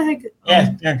mind. Who the heck? Yeah,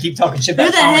 you're gonna keep talking shit Who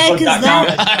about the heck is comicbook.com.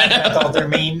 that? That's all their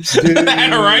memes. Dude,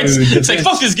 right? It's like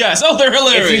fuck these guys. Oh, they're If you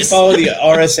hilarious. follow the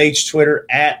RSH Twitter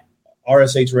at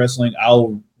RSH Wrestling,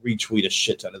 I'll retweet a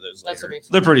shit ton of those That's later. what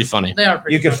They're pretty funny. They are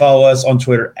pretty. You can funny. follow us on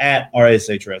Twitter at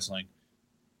RSH Wrestling.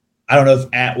 I don't know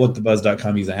if at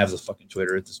whatthebuzz.com even has a fucking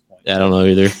Twitter at this point. Yeah, I don't know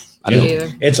either. I Yeah. don't. Me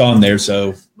either. It's on there,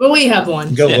 so But we have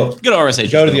one. go Yeah, look. go to RSH.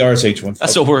 Go to the RSH one.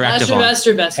 That's what we're That's active your on. best.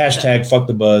 Your best. Hashtag fuck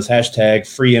the buzz, hashtag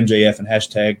free MJF, and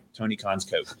hashtag Tony Khan's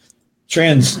coat.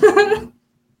 Trends.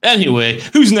 Anyway,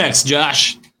 who's next,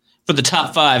 Josh? For the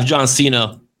top 5 John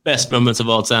Cena best moments of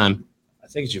all time. I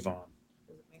think it's Yvonne.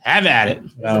 Have at it.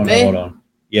 I don't know. Me? Hold on.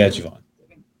 Yeah, it's Yvonne.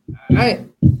 All right.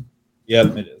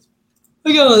 Yep, it is.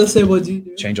 I gotta understand what you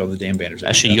do. Change all the damn banners.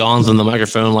 As she yawns on the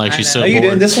microphone like I she's know. so No, you bored.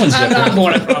 didn't. This one's I'm not different.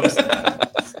 born, I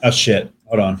promise. Oh shit!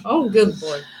 Hold on. Oh, good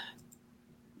boy.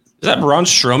 Is that Braun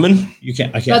Strowman? You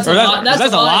can't. I can't. That's, Or that- that's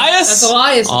is that Elias? That's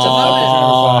Elias. It's Oh.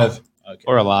 a Five. Okay.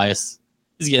 Or Elias?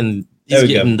 He's getting. There He's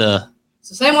we go. getting the. It's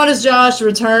the same one as Josh.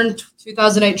 Return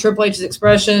 2008 Triple H's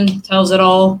expression tells it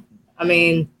all. I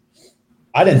mean,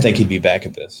 I didn't think he'd be back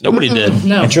at this. Nobody did.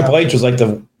 No. And Triple H was like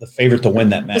the favorite to win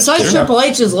that match. Besides too. Triple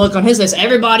H's look on his face,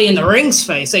 everybody in the ring's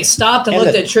face, they stopped and And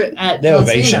looked the- at the John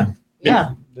ovation, Cena. Yeah.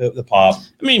 the pop.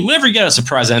 I mean, whenever you get a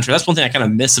surprise entry, that's one thing I kind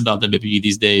of miss about WWE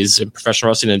these days and professional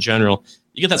wrestling in general.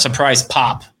 You get that surprise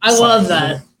pop. I love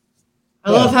that.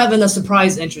 I Yeah. love having the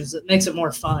surprise entrance. It makes it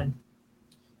more fun.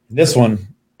 This one,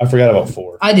 I forgot about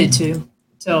 4. I did too.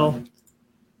 Till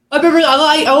I remember,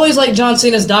 I always liked John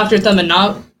Cena's Dr.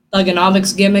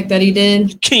 Thugonomics gimmick that he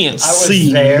did. Can't I was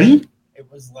see there. me. It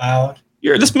was loud.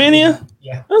 You're at this Mania?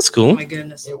 Yeah. That's Oh cool. my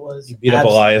goodness. It was. You beat up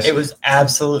Elias. It was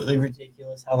absolutely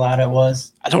ridiculous how loud it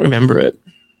was. I don't remember it.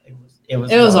 It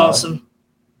was. It was loud. awesome.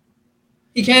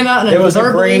 He came out and It was a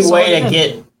verbally great way assaulted to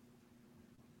him. get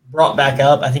brought back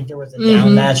up. I think there was a down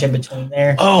Mhm. match in between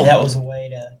there. Oh. And that was a way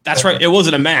to. That's right. It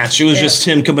wasn't a match. It was Yeah. just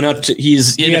him coming up to.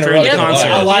 He's He interfering with the interrupted concert.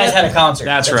 Elias. Elias had a concert.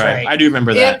 That's right. I do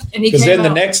remember that. Yep, and he Because came then the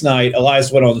out. next night,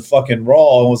 Elias went on the fucking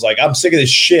Raw and was like, "I'm sick of this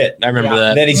shit." I remember Yeah. And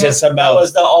that. then he Yeah. said something That about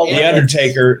was the all the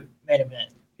Undertaker. main event.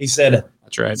 He said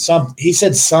That's right. He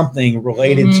said something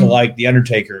related Mhm. to like the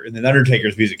Undertaker, and then the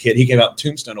Undertaker's music hit. He came out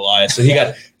Tombstone Elias, so he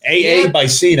got AA Yeah. by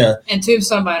Cena, and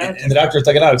Tombstone by and the Dr.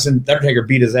 Thugonomics, and the Undertaker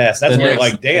beat his ass. That's The where next-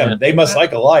 like, damn, yeah. they must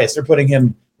like Elias. They're putting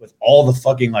him with all the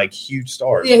fucking like huge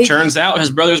stars. Yeah, he, Turns out his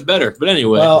brother's better. But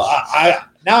anyway. Well, I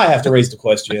now I have to raise the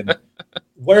question: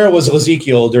 where was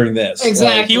Ezekiel during this?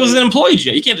 Exactly. he was an employee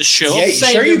yet. You can't just show Yeah, up. Save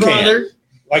sure your you can. brother.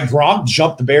 Like Gronk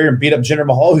jumped the barrier and beat up Jinder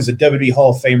Mahal, who's a WWE Hall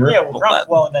of Famer. Yeah, well, Gronk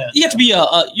well known. You have to be you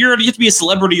have to be a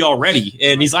celebrity already,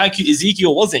 and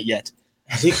Ezekiel wasn't yet.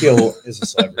 Ezekiel is a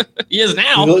celebrity. He is Look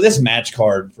now. at this match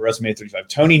card for WrestleMania 35.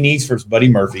 Tony Nese versus Buddy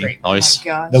Murphy. Great. Nice. Oh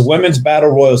my gosh. The women's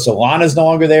battle royal. Solana's no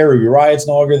longer there. Ruby Riot's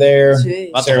no longer there. Jeez.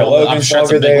 That's Sarah a whole- I'm Logan's sure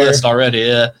it's a over big there. list already.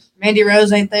 Yeah. Mandy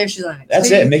Rose ain't there. She's on NXT.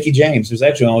 That's it. Mickey James. There's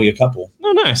actually only a couple.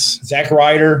 Oh, nice. Zack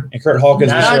Ryder and Kurt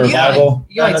Hawkins Nah, was their you got rival.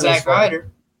 You got None of Zack this one. Ryder.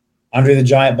 Andre the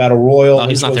Giant Battle Royal, Oh,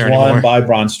 he's which not was there won anymore. by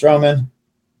Braun Strowman.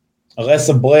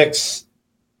 Alexa Bliss.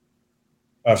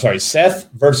 Oh, sorry. Seth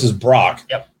versus Brock.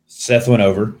 Yep. Seth went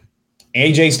over.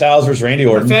 AJ Styles versus Randy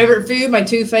My Orton. favorite feud, my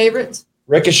two favorites.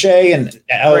 Ricochet and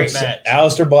Great match.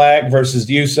 Aleister Black versus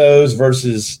the Usos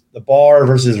versus The Bar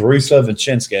versus Rusev and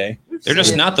Shinsuke. They're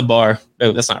just not the bar.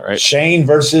 No, that's not right. Shane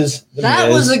versus The That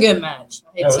Miz. was a good match.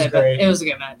 I hate That to was say, but great. it was a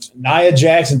good match. Nia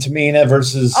Jax and Tamina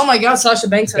versus Oh my God, Sasha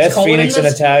Banks has Beth Cole in Phoenix and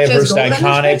this- Natalia she has versus gold in this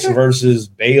Iconics picture? versus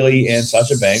Bailey and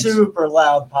Sasha Banks. Super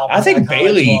loud pop. I think Iconics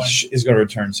Bailey won. is going to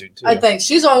return soon too. I think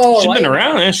she's on one. She's been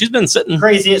around. Yeah, she's been sitting.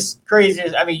 craziest.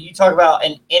 I mean, you talk about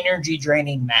an energy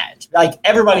draining match. Like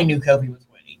everybody knew Kobe was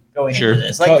winning going Sure. into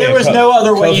this. Like there was Kobe- no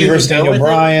other way Kofi you versus could go Daniel with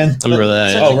Bryan. I remember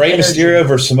that. Such Yeah. Oh, Rey energy. Mysterio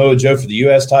versus Samoa Joe for the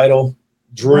U.S. title.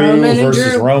 Drew Roman and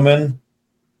versus Drew. Roman.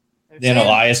 Then Sam.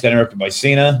 Elias got interrupted by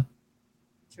Cena.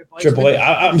 Triple Triple H.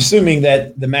 I'm assuming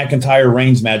that the McIntyre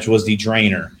Reigns match was the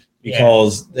drainer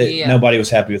because Yeah. nobody was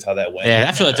happy with how that went. Yeah,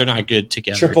 I feel like they're not good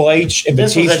together. Triple H and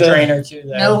This was a Batista, drainer too.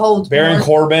 Though. No holds Baron barred.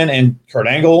 Corbin, and Kurt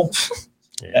Angle.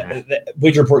 Yeah.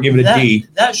 Bleacher Report give it a D.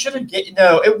 That should have get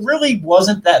no. It really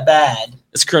wasn't that bad.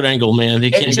 It's Kurt Angle, man. They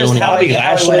It can't go just any. how Bobby it went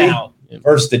Lashley. out.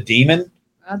 Versus the Demon.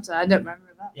 I don't remember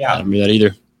that. I Yeah, don't remember that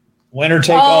either. Winner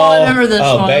take Oh, all. I remember this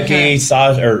one, Becky,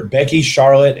 okay. Becky,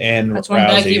 Charlotte, and That's when Rousey.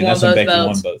 Becky and won that's when both Becky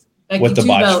belts. won both Becky with the two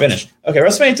botch belts. finish. Okay,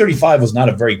 WrestleMania 35 was not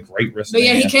a very great WrestleMania. But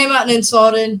yeah, he came out and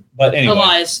insulted But anyway,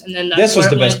 Elias, and then that's this was where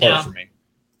the it best went part down. for me.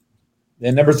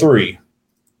 Then number 3.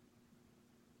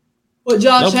 What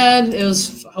Josh Nope. had, it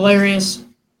was hilarious.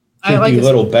 Creepy like I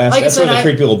little bastard. like I That's said, where the I-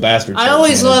 creepy little bastard. I starts,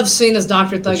 always man. love Cena's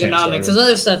Dr. The champ Thugonomics. starter. His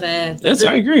other stuff,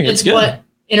 I agree. It's good. what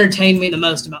entertained me the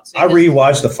most about I Cena.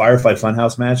 rewatched the Firefly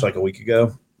Funhouse match like a week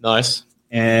ago, Nice.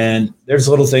 and there's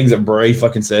little things that Bray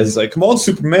fucking says. He's like, "Come on,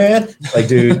 Superman!" Like,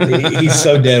 dude, he's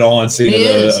so dead on. Cena, He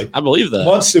is. like, I believe "Come that.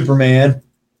 on, Superman!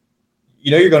 You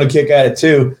know you're going to kick at it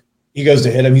too." He goes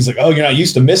to hit him. He's like, "Oh, you're not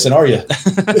used to missing, are you?" You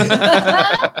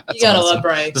gotta awesome. love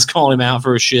Bray. Just calling him out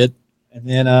for his shit. And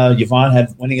then Yvonne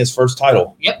had winning his first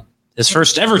title, His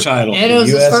first ever title. And it was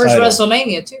his US first title.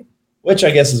 WrestleMania too. which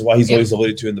I guess is why he's Yep. always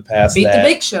alluded to in the past Beat the that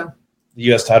Big Show. the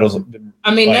U.S. titles have been.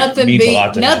 I mean, Like, nothing means a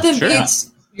lot to him. nothing Sure.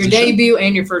 beats your For sure. debut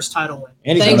and your first title win.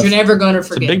 And he's Things on a- you're never going to It's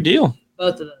a forget. big deal.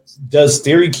 Both of those. Does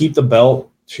Theory keep the belt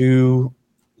to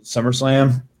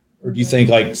SummerSlam? Or do you think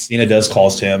like Cena does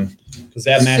cost him? Because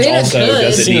that match Cena also could.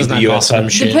 doesn't need Cena's the not U.S. costing him title.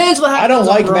 shit. Depends what happens. I don't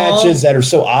like on Raw. matches that are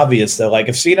so obvious though. Like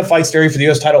if Cena fights Theory for the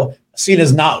U.S. title,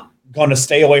 Cena's not going to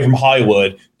stay away from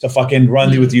Hollywood to fucking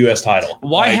run with the U.S. title.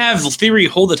 Why Like, have Theory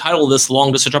hold the title this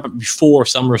long just to drop it before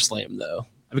SummerSlam, though?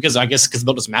 Because I guess because the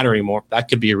belt doesn't matter anymore. That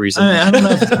could be a reason. I don't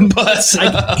know.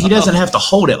 But He doesn't have to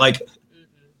hold it. Like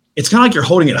it's kind of like you're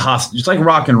holding it hostage. It's like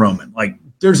Rock and Roman. Like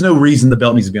there's no reason the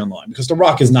belt needs to be on the line because The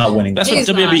Rock is not winning. that's He's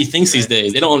what WWE not. thinks these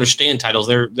days. They don't understand titles.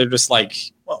 They're just like,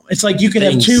 Well, it's like you can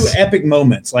have Things. two epic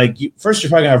moments. Like first, you're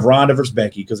probably gonna have Ronda versus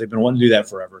Becky because they've been wanting to do that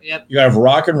forever. Yep. You gotta have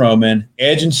Rock and Roman,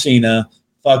 Edge and Cena,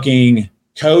 fucking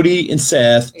Cody and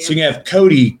Seth. Yep. So you can have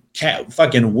Cody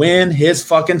fucking win his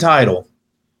fucking title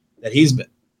that he's been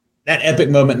that epic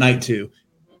moment night 2.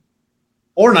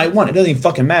 Or night 1. It doesn't even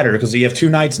fucking matter because you have 2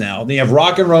 nights now. Then you have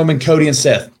Rock and Roman, Cody and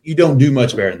Seth. You don't do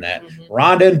much better than that. Mhm.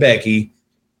 Ronda and Becky.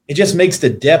 It just makes the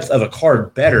depth of a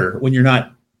card better when you're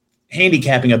not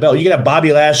handicapping a belt. You can have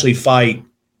Bobby Lashley fight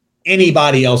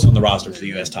anybody else on the roster for the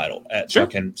U.S. title at Sure.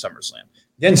 fucking SummerSlam.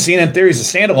 Then Cena in Theory is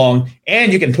a standalone,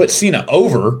 and you can put Cena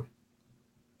over.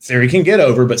 Theory can get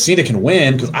over, but Cena can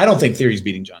win because I don't think Theory's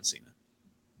beating John Cena.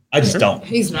 I just don't.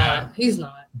 He's not. He's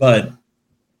not. But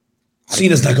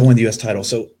Cena's not going to win the U.S. title.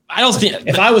 So I don't think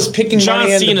if I was picking John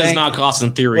Money in the Cena's Bank, not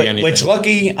costing Theory anything. which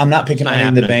lucky I'm not picking Not Money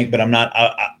in the happening. Bank, but I'm not.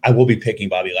 I will be picking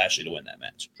Bobby Lashley to win that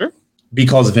match. Sure.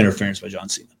 Because of interference by John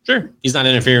Cena. Sure, he's not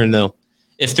interfering though.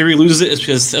 If Theory loses it, it's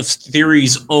because of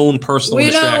Theory's own personal We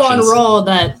know on distractions. Raw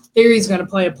that Theory's going to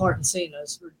play a part in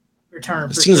Cena's return.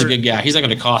 For Cena's sure. a good guy. He's not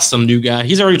going to cost some new guy.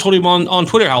 He's already told him on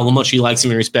Twitter how much he likes him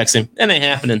and respects him. That ain't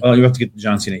happening. Well, you have to get the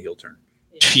John Cena heel turn.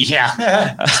 Yeah.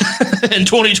 In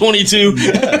 2022.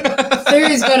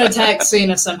 Theory's going to attack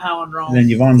Cena somehow on Raw. And then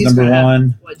Yvonne's He's number gonna have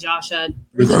 1. What Josh had.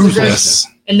 Ruthless.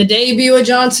 And the debut of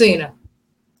John Cena.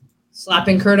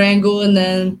 Slapping Kurt Angle and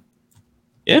then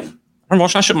Yeah. I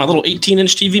remember I showed my little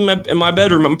 18-inch TV in my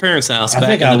bedroom at my parents' house I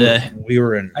back think in the day. we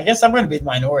were in. I guess I'm going to be the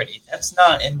minority. That's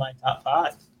not in my top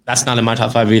 5. That's not in my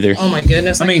top 5 either. oh my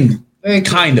goodness. I mean, very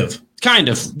cool. kind of. Kind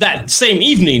of. That same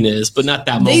evening is, but not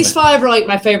that moment. These 5 are like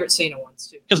my favorite Cena ones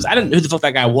too. Because I didn't know who the fuck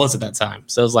that guy was at that time.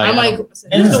 So it was like, I'm I like, don't- who's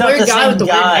And it's the not weird the guy same with the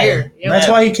guy. weird hair? You know? That's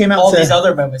why he came out All to. these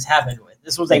other moments happened with.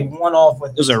 This was a one-off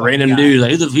with it was this a one random guy. dude.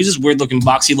 Like, who's this weird looking,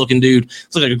 boxy looking dude?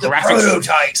 It's like a The graphic.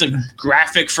 prototype. It's a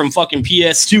graphic from fucking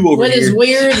PS2 over With his here.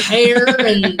 weird hair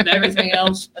and everything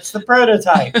else. That's the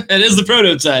prototype. It is the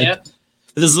prototype. Yep.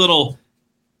 This little,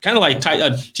 kind of like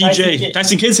TJ Kidd.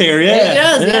 Tyson Kidd's hair. Yeah, Yeah, it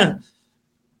does, yeah.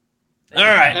 All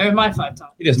right. There's my 5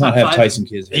 top. He does not top have 5. Tyson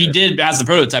Kidd's hair. He did as the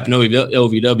prototype in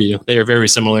OVW. They are very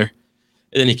similar. And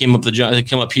then he came up he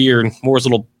came up here and wore his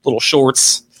little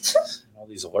shorts. All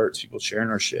these alerts, people sharing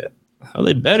our shit. Oh,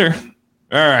 they better.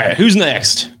 All right, who's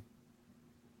next?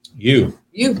 You.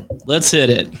 You. Let's hit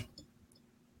it.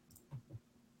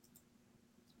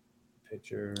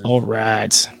 Picture. All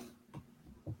right.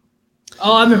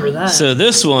 Oh, I remember that. So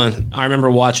this one I remember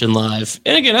watching live.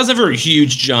 And again, I was never a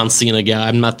huge John Cena guy.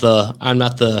 I'm not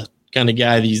the kind of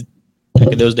guy back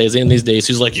in those days and these days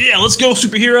who's like, yeah, let's go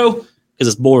superhero, because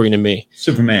it's boring to me.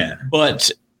 Superman.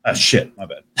 But Shit, my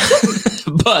bad.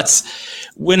 but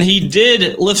when he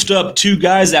did lift up 2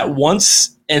 guys at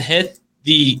once and hit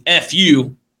the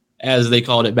FU, as they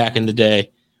called it back in the day,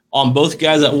 on both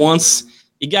guys at once,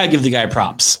 you gotta give the guy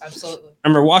props. Absolutely. I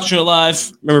remember watching it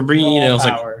live. Remember bringing, I was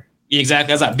like, Power.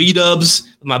 exactly. I was at B-dubs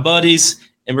with my buddies,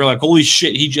 and we are like, holy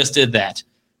shit, he just did that.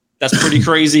 That's pretty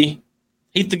crazy.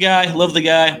 Hate the guy, love the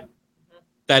guy.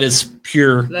 That is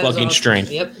pure That is fucking awesome. strength.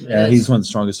 Yep. Yeah, he's one of the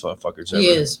strongest fuckers ever. He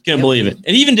is. Can't Yep. believe it.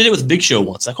 And he even did it with Big Show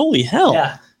once. Like, holy hell.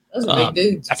 Yeah, Those are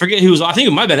big dudes. I forget who was. I think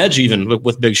it might have been Edge even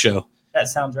with Big Show. that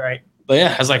sounds right. But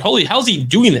yeah, I was like, holy, how's he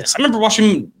doing this? I remember watching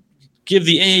him give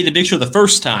the AA to Big Show the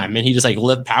first time, and he just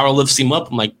like power lifts him up.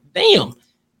 I'm like, damn.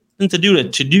 And to do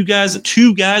it to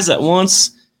two guys at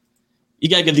once, you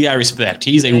gotta give the guy respect.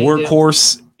 He's a Yeah, you do.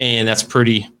 workhorse, and that's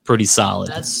pretty solid.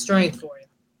 That's strength for you.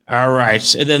 All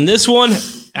right. And then this one,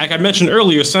 like I mentioned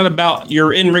earlier, it's not about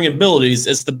your in-ring abilities.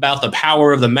 It's about the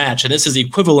power of the match. And this is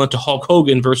equivalent to Hulk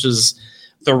Hogan versus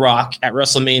The Rock at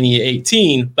WrestleMania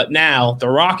 18. But now The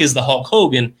Rock is the Hulk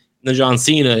Hogan and the John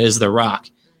Cena is The Rock.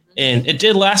 And it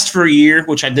did last for a year,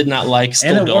 which I did not like.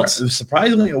 Still And it don't. worked.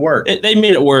 Surprisingly, it worked. They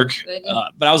made it work. They did.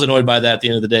 But I was annoyed by that at the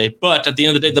end of the day. But at the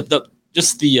end of the day,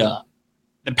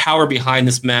 the power behind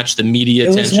this match, the media It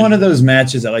was attention. one of those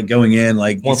matches that, like, going in,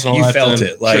 like, Once in a you felt lifetime.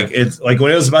 it. Like, Sure. it's like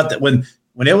when it was about that, when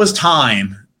it was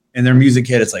time and their music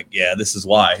hit, it's like, yeah, this is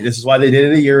why. This is why they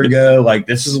did it a year ago. Like,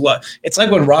 this is what it's like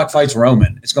when Rock fights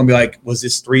Roman. It's going to be like, was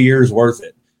this 3 years worth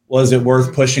it? Was it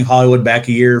worth pushing Hollywood back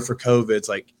a year for COVID? It's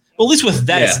like, Well, at least with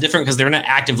that, it's Yeah. different because they're not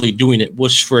actively doing it,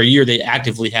 which for a year they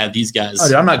actively had these guys Oh,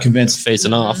 dude, I'm not convinced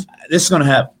facing off. this is going to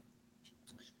happen.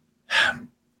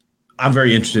 I'm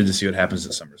very interested to see what happens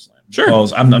at SummerSlam. Sure.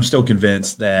 Because I'm still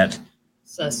convinced that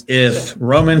Sus- if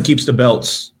Roman keeps the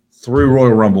belts through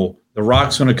Royal Rumble, The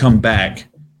Rock's going to come back.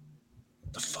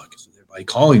 What the fuck is everybody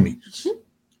calling me?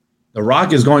 The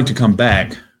Rock is going to come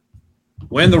back,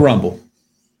 win the Rumble.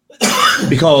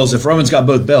 Because if Roman's got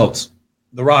both belts,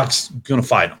 The Rock's going to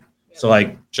fight him. So,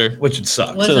 like, Sure. which would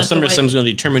suck. What? So That's the SummerSlam's going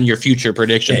to determine your future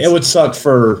predictions. It would suck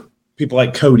for people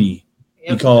like Cody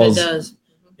Yep, because- it does.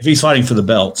 if he's fighting for the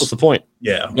belts. What's the point?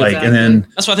 Yeah, like, and then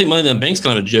That's why I think Money in the Bank's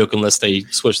kind of a joke unless they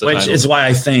switch the which titles. is why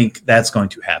I think that's going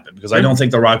to happen because I Sure. don't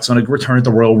think The Rock's going to return at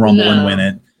the Royal Rumble and No. win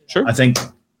it. Sure. I think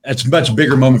that's a much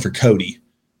bigger moment for Cody,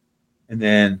 and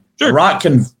then Sure. The Rock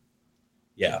can.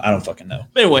 Yeah, I don't fucking know.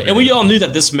 But anyway, and we all knew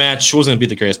that this match wasn't going to be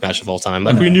the greatest match of all time.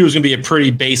 Like, we knew it was going to be a pretty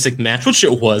basic match, which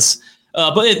it was.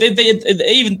 But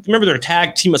they even remember their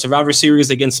tag team at Survivor Series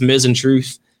against Miz and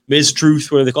Truth. Miz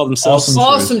Truth, what do they call themselves?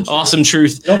 Awesome.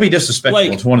 Truth. Don't be disrespectful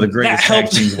Like, to one of the That greatest tag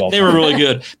helped. teams of all They time. were really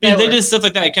good. They They were. did stuff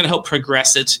like that. It kind of helped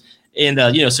progress it. And,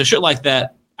 so shit like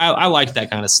that, I liked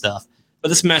that kind of stuff. But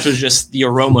this match was just, the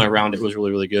aroma around it was really,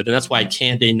 really good. And that's why I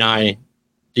can't deny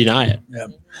it. Yeah.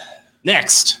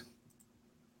 Next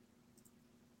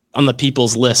on the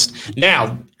people's list.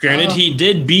 Now, granted, he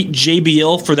did beat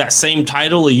JBL for that same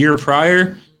title a year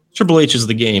prior. Triple H is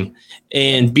the game.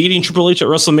 And beating Triple H at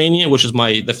WrestleMania, which is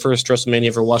the first WrestleMania I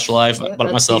ever watched live. Yeah, I bought it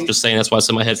that's myself, huge. just saying that's why it's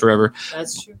in my head forever.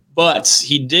 That's true. But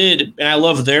he did, and I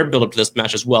love their build up to this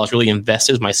match as well. It's really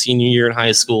invested. It was my senior year in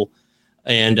high school.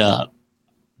 And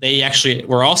they actually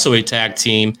were also a tag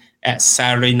team at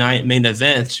Saturday Night Main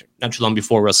Event, not too long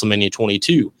before WrestleMania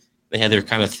 22. They had their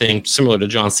kind of thing similar to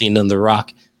John Cena and The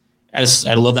Rock. I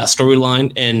love that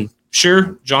storyline. And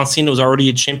sure, John Cena was already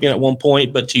a champion at one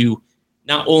point, but to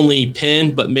not only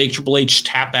pin, but make Triple H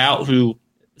tap out, who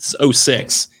is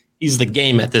 06. He's the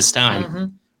game at this time.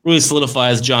 Mhm. Really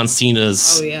solidifies John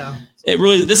Cena's. Oh yeah.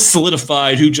 This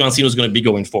solidified who John Cena was going to be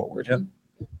going forward. Yep.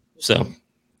 So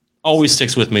always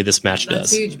sticks with me. This match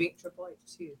That's does. huge. Beating Triple H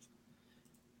is huge.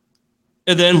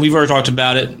 And then we've already talked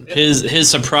about it. His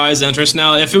surprise entrance.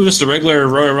 Now, if it was just a regular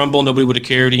Royal Rumble, nobody would have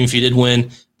cared, even if he did win.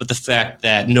 But the fact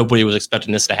that nobody was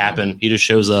expecting this to happen, he just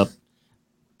shows up.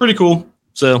 Pretty cool.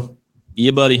 So, yeah,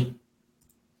 buddy.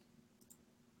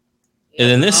 And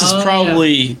then this is Oh,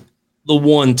 probably the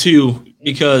one, too,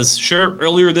 because, sure,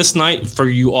 earlier this night, for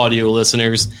you audio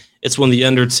listeners, it's when The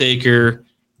Undertaker,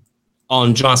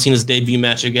 on John Cena's debut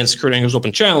match against Kurt Angle's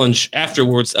Open Challenge,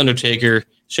 afterwards, Undertaker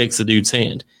shakes the dude's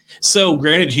hand. So,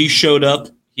 granted, he showed up,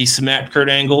 he smacked Kurt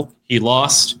Angle, he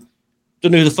lost.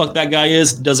 Don't know who the fuck that guy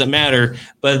is, doesn't matter.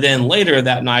 But then later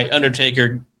that night,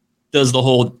 Undertaker does the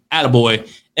whole attaboy.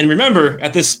 And remember,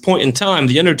 at this point in time,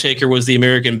 The Undertaker was the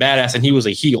American badass and he was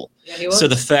a heel. Yeah, he was. So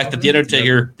the fact that The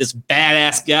Undertaker, this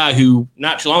badass guy who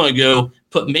not too long ago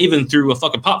put Maven through a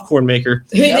fucking popcorn maker,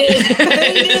 He did. He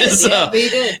did. So- Yeah, he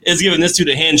did. is giving this dude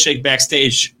a handshake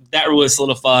backstage, that really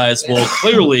solidifies, well,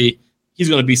 clearly he's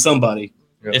going to be somebody.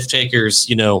 Yep. If Taker's,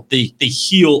 the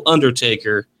heel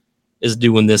Undertaker is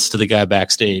doing this to the guy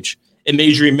backstage. It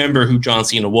made you remember who John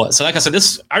Cena was. So like I said,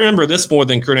 I remember this more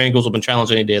than Kurt Angle's Open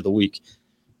Challenge any day of the week.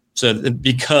 So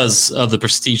because of the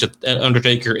prestige that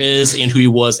Undertaker is and who he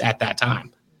was at that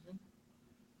time.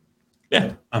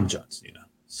 Yeah, I'm John Cena.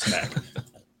 Smack.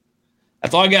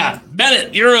 that's all I got.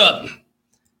 Bennett, you're up.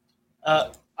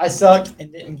 I suck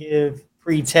and didn't give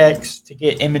pre-text to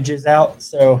get images out.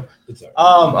 So It's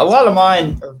all right. a lot of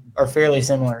mine are fairly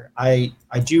similar. I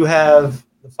do have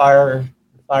the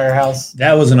firehouse.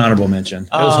 That was an honorable mention.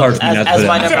 It was hard for me as- not to as put it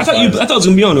my in. number I thought it was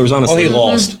going to be on yours, Oh, honestly. he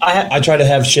lost. I I tried to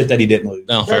have shit that he didn't lose.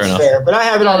 No, fair That's enough. fair, but I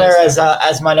have it on there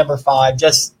as my number 5.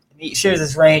 Just it shows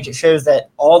his range. It shows that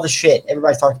all the shit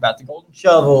everybody's talked about, the golden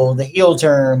shovel, the heel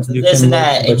turns, the You this can and look,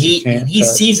 that, but and you can't he touch.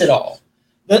 sees it all.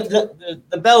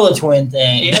 The Bella twin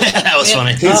thing. Yeah. That was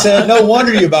funny. He said, "No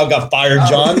wonder you about got fired,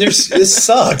 John. This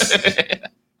sucks."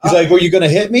 He's like, "Were you going to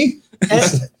hit me?"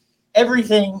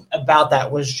 Everything about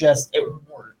that was just it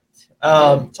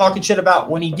worked. Talking shit about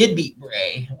when he did beat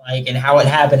Bray, like and how it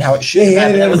happened, how it should have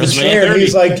happened. That was was the WrestleMania share. 30.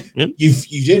 He's like, Yep.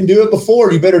 "You didn't do it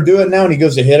before. You better do it now." And he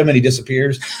goes to hit him, and he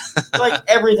disappears. Like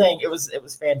everything. It was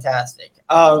fantastic.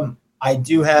 I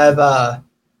do have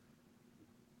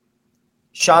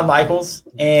Shawn Michaels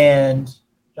and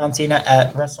John Cena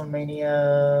at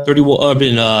WrestleMania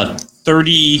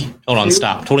 30. Hold on,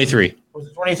 stop. 23. was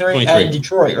it 23? 23. At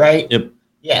Detroit, right? Yep.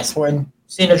 Yes, when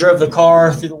Cena drove the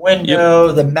car through the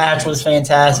window, the match was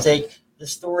fantastic. The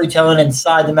storytelling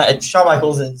inside the match. Shawn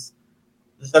Michaels is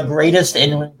the greatest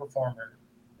in-ring performer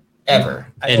ever.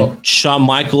 I don't- And Shawn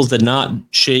Michaels did not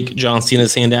shake John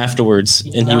Cena's hand afterwards, He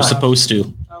and he was did not. supposed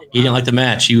to. He didn't like the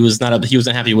match. He was not. He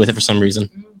wasn't happy with it for some reason.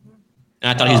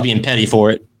 And I thought he was being petty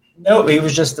for it. No, he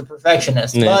was just the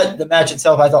perfectionist. Yeah. But the match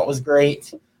itself, I thought was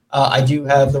great. I do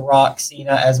have The Rock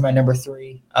Cena as my number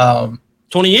 3.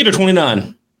 28 or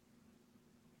 29?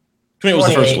 28 was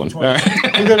the first 28, one. All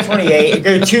right. We go to 28.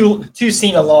 There are two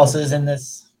Cena losses in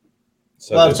this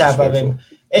So love tap of him.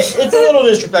 It's a little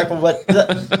disrespectful, but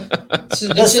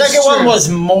the second one was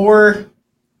more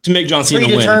to make John Cena win.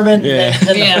 predetermined Yeah. than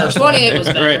the Yeah, first one. 28 was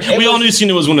better. Right. It We all was- knew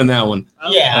Cena was winning that one.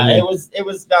 Yeah, I mean- it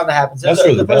was bound to happen. So That's for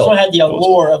the the first belt. one had the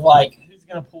allure of like, who's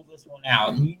going to pull this one out?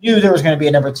 And you knew there was going to be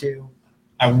a number 2.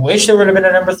 I wish there would have been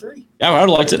a number 3. Yeah, I would have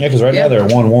liked it. Yeah, because right Yeah. now they're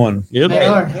 1-1. Yep. They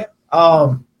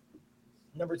are.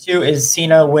 Number 2 is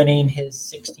Cena winning his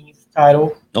 16th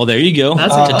title. Oh, there you go.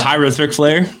 That's to a- tie with Ric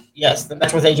Flair. Yes, the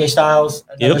match with AJ Styles,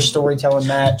 another Yep. storytelling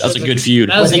match. That was a good feud.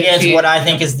 That was was a good against feud. what I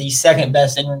think is the second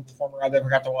best in-ring performer I've ever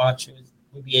got to watch.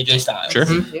 Would be AJ Styles. Sure.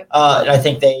 Yeah. And I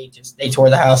think they tore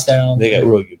the house down. They got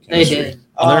really good They chemistry. did.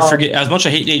 I'll never Um, forget. As much as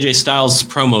I hate AJ Styles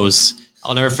promos,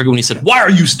 I'll never forget when he said, "Why are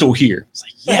you still here?" It's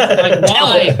like, Like, tell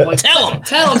why? him, Like, tell him.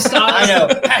 Tell him, stop. I know.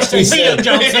 Hashtag beat up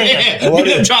John Cena. And what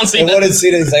Beat up did- John And Cena. what did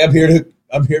Cena say?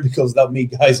 I'm here because without me,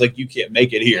 guys like you can't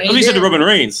make it here. That's what he said to Roman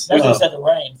Reigns. That's what I said to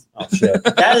Reigns. Oh shit.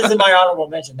 That is in my honorable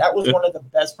mention. That was one of the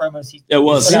best promos he's It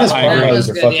was. put out. Cena's I agree. promos That's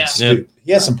are good, fucking yeah. stupid.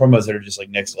 He has some promos that are just like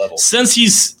next level. Since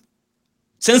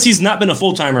he's not been a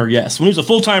full timer, yes. When he was a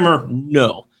full timer,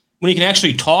 no. When he can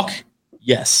actually talk,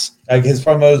 yes. Like his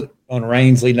promos on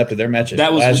Reigns leading up to their matches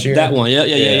That was last year. that one. Yeah.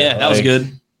 That was like,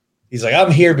 good. He's like,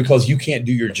 I'm here because you can't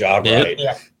do your job Yeah. right.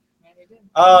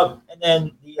 And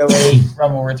then the 08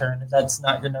 Rumble return. If that's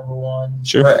not your number 1,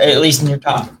 Sure. or at least in your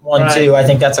top 1, Right. 2, I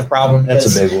think that's a problem. That's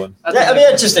because- a big one. Yeah, I mean,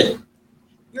 it's just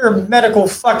you're a medical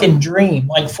fucking dream.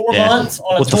 Like 4 Yeah. months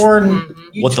on a What the f- torn, Mhm.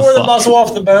 you What the tore the fuck? muscle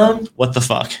off the bone. What the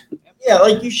fuck? Yeah,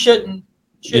 like you shouldn't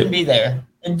be there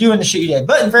and doing the shit you did.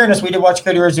 But in fairness, we did watch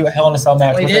Cody Rhodes do a Hell in a Cell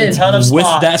match We with did. a ton of With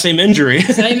spots. that same injury.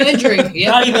 Same injury. Not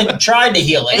Yeah. even tried to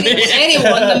heal And it. he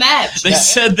won the match. They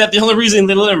said that the only reason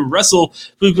they let him wrestle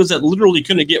was because it literally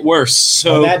couldn't get worse.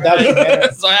 So, When that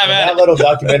documentary, so I have when at that it. little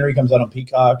documentary comes out on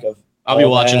Peacock of I'll be all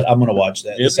watching. that, I'm gonna watch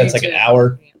that. Yep. It's like Me an too.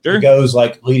 hour. Sure. It goes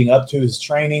like leading up to his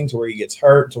training to where he gets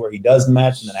hurt to where he does the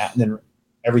match and then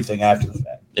everything after the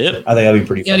fact. Yep. I think that'll be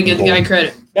pretty. You got to fucking give the cool. guy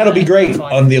credit. That'll be great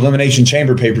on the Elimination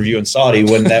Chamber pay per view in Saudi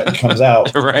when that comes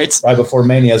out Right. right before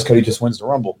Mania, as Cody just wins the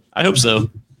Rumble. I hope so.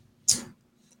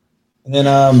 And then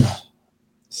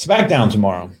SmackDown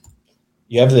tomorrow.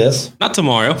 You have this. Not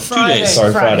tomorrow. Friday. 2 days.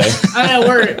 Sorry, Friday. I know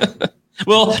we're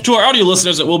Well, to our audio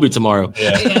listeners, it will be tomorrow.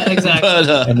 Yeah. yeah, exactly.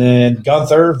 But And then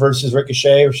Gunther versus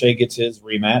Ricochet. Ricochet gets his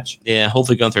rematch. yeah,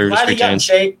 hopefully Gunther just Glad he got in retains.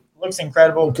 shape. Looks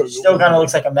incredible. Still kind of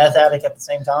looks like a meth addict at the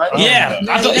same time. Yeah,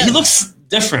 I thought he looks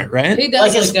different, right? He does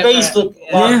Like his look face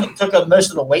different. looked took up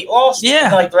most of the weight loss. Yeah.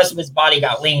 And like the rest of his body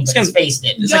got lean, but It's his face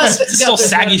didn't. It's like Gunther- a still Gunther's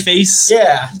saggy gonna- face.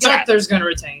 Yeah. Gunther's going to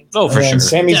retain. Oh, for and then sure.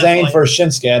 Sami Zayn Definitely. for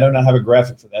Shinsuke. I do not have a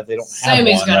graphic for that. They don't have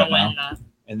Sammy's one going right to now. win that.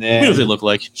 And We know what they then lock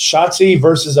like. Shotzi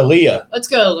versus Aaliyah Let's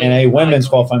go. in a women's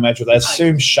qualifying match. With I Like-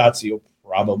 assume Shotzi will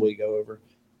probably go over,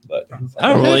 but I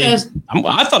don't Who really. knows?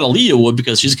 I thought Aaliyah would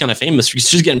because she's kind of famous.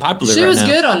 She's getting popular She right was now.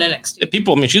 good on NXT. Yeah,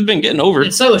 people, I mean, she's been getting over.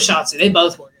 And so was Shotzi. They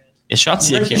both were good. Yeah,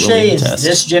 Shotzi, I can't Ricochet really is test.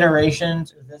 this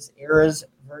generation's or this era's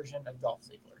version of Dolph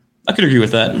Ziggler. I could agree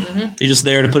with that. Mhm. He's just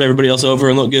there to put everybody else over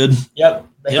and look good. Yep.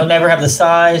 But he'll Yep. never have the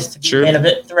size to be Sure. main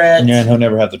event threat. and he'll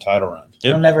never have the title run.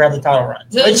 Yep. He'll never have the title run.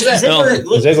 No, Which no. Ziggler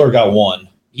looked Ziggler got one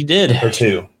He did. or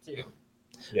two,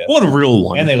 What a real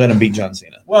one. and they let him beat John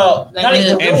Cena. well, They not did.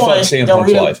 even the And real fuck one. CM Del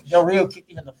Punk's Rio, life. Del Rio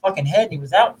kicked him in the fucking head. And he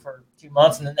was out for 2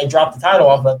 months, and then they dropped the title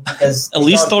off of him because At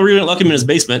least Del Rio didn't lock him in his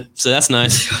basement, so that's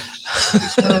nice.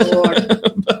 Oh,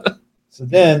 Lord. So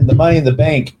then the Money in the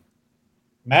Bank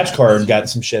match card got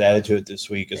some shit added to it this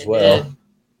week as It well. did.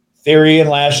 Theory and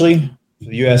Lashley for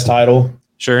the U.S. title.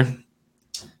 Sure.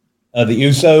 The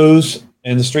Usos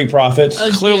and the Street Profits.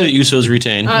 Oh, Clearly, Usos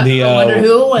retain. I The, wonder who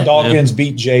will win. Dawkins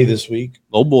beat Jay this week.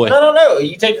 Oh boy, I don't know.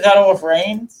 You take the title off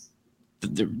Reigns.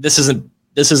 this isn't.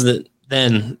 This isn't.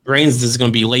 Then Reigns is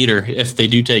going to be later if they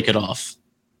do take it off.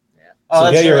 Oh, So,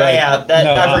 that's yeah, you're true. right. Yeah, that,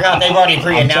 No, I forgot. They've already I'm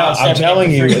pre-announced. I'm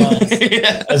telling you.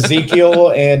 Yeah.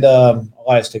 Ezekiel and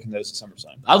Elias taking those at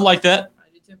SummerSlam. I'd like that.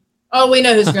 Oh, we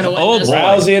know who's going to win. Oh this boy,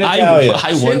 one. Rousey and Natalya.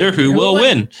 I wonder who will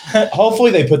win.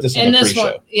 Hopefully they put this on In the this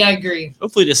pre-show. one, yeah, I agree.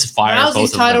 Hopefully, this fire both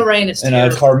Rousey's of title them. reign is And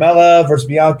terrible. Carmella versus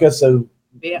Bianca. So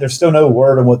Yeah. there's still no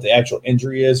word on what the actual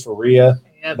injury is for Rhea,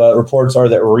 Yep, but reports are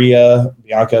that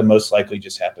Bianca most likely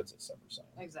just happens at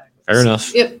SummerSlam. exactly. Fair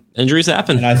enough. Yep. Injuries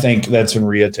happen. And I think that's when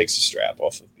Rhea takes the strap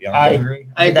off of Bianca. I agree.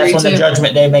 I That's agree when the too.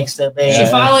 Judgment Day makes their big. She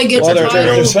finally gets Well, a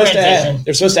title.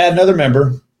 they're supposed to add another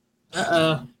member,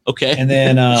 Okay. and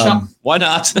then Why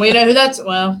not? We know who that's.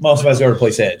 Well, most of us go to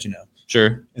replace Edge,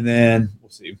 Sure. And then we'll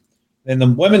see. Then the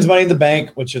women's Money in the Bank,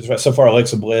 which is so far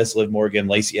Alexa Bliss, Liv Morgan,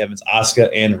 Lacey Evans, Asuka,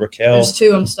 and Raquel there's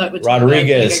two I'm stuck with.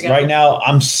 Rodriguez. Right now,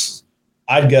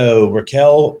 I'd go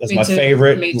Raquel as Me my too.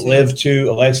 favorite. Me too. Liv 2,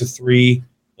 Alexa 3,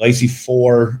 Lacey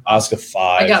 4, Asuka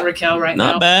 5. I got Raquel right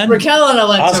now. Not bad. Raquel and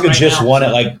Alexa. Asuka right just now. won it.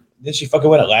 Like, did she fucking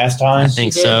win it last time? I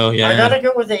think She did. so. Yeah. I gotta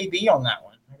go with AB on that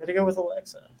one. I gotta go with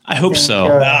Alexa. I hope so.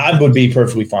 I would be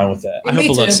perfectly fine with that. I Me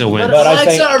hope too. Alexa wins. But I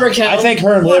Alexa think- or Raquel. I think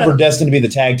her and Liv What a- are destined to be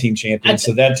the tag team champions,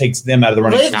 so that takes them out of the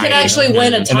running. Liv can actually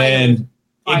win a And title. then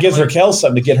it gives Finally. Raquel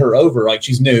something to get her over. Like,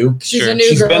 she's new. She's Sure. a new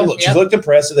She's girl. she's looked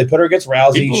impressive. They put her against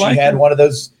Rousey. People She like had her. one of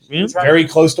those Yeah. very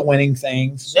close to winning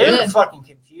things. They're Yeah. fucking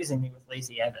confusing me with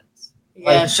Lacey Evans. Yeah,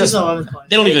 Like, she's just- all over the place.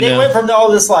 They don't even They know. went from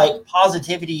all this like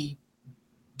positivity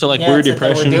To like nets weird that they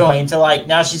were depression. doing to like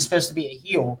now she's supposed to be a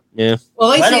heel. Well,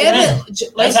 Let Lacey her Evans.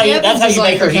 That's Lacey how you Evans is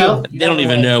like make her Raquel. heel. They don't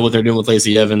even know what they're doing with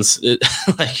Lacey Evans.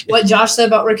 Like, What Josh said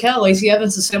about Raquel, Lacey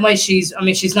Evans the same way. She's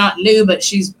not new, but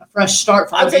she's a fresh start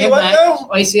for I'll her. tell you what, Impact. though.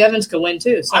 Lacey Evans could win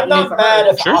too. I'm Something new not for mad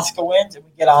her. if Sure. Asuka wins and we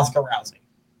get Asuka Rousey.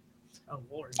 Oh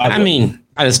Lord, I mean,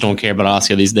 I just don't care about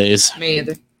Asuka these days. me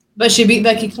either. But she beat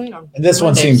Becky clean on. And this one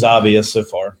Monday. seems obvious so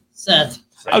far. Seth.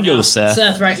 I would go with Seth.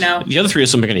 Seth right now. The other three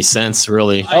just don't make any sense,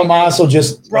 really. I agree. Omos will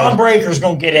just. Ron Breaker's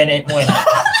gonna get in it and win.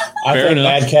 I Fair think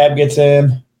enough. Madcap gets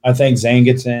in. I think Zayn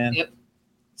gets in. Yep.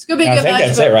 It's gonna be a And I good think match.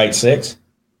 that's but- it, right? 6.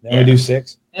 Then we Yeah. do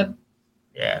 6.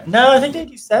 Yeah. No, I think they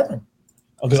do 7.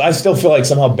 Because I still feel like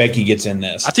somehow Becky gets in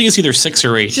this. I think it's either 6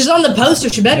 or 8. She's on the poster.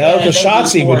 She better. No, get because it.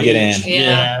 Shotzi would get in.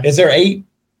 Yeah. Is there 8?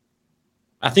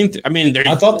 I think. I mean,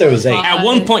 I thought there was 8. at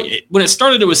one point when it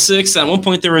started, it was 6. At one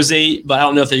point, there was 8, but I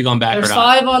don't know if they've gone back There's or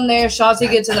not. 5 on there. Shotzi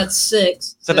gets in at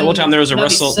 6. So that one time there was a Maybe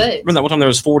wrestle. 6. Remember that one time there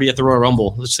was 40 at the Royal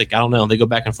Rumble. It's like I don't know. They go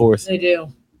back and forth. They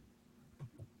do.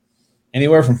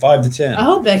 Anywhere from 5 to 10. I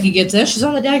hope Becky gets in. She's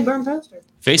on the Dagburn poster.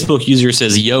 Facebook user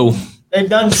says, "Yo, They've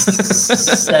done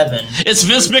 7. it's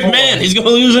Vince McMahon. He's going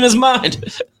to lose in his mind."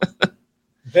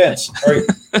 Vince, all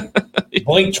right.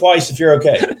 Blink twice if you're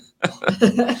okay.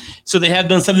 So they have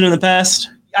done 7 in the past.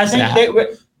 I think Yeah.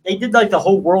 they did like the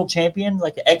whole world champion,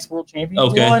 like the ex-world champion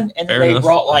Okay, one, and then fair they enough.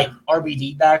 brought like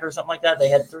RBD back or something like that. They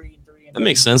had 3 and 3. And That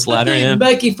makes sense. I Ladder, think yeah.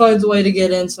 Becky finds a way to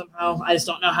get in somehow. I just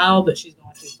don't know how, but she's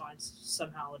going to find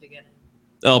somehow to get in.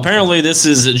 Oh, apparently this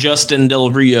is Justin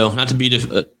Del Rio, not to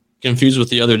be confused with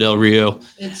the other Del Rio.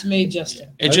 It's me, Justin.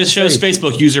 It I just didn't shows say-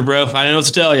 Facebook user, bro. I don't know what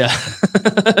to tell you.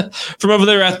 From over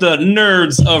there at the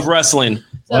Nerds of Wrestling.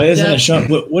 Why isn't it showing?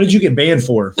 What did you get banned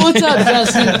for? What's up,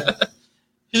 Justin?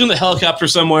 He's in the helicopter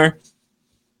somewhere.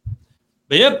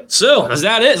 But yep. So is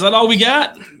that it? Is that all we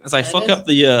got? As I That fuck is. up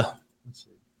the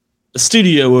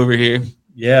studio over here.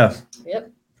 Yeah,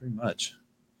 Yep. pretty much.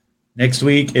 Next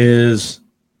week is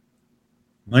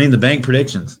Money in the Bank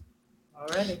predictions.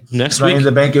 Already. Next Money in week.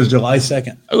 the Bank is July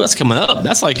 2nd. Oh, that's coming up.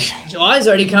 That's like July's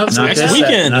already come. Not so next it's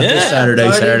weekend, Not yeah. this Saturday,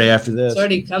 It's already- Saturday after this. It's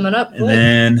already coming up. And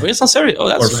then oh, it's on Saturday. Oh,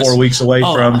 that's we're 4 weeks away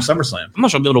Oh. from SummerSlam. I'm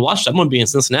not sure I'll be able to watch that. I'm going to be in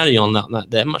Cincinnati on that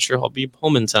day. I'm not sure I'll be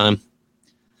home in time.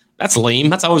 That's lame.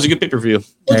 That's always a good pay-per-view.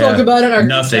 We'll Yeah. talk about it in our group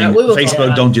Nothing. chat. We will talk Facebook about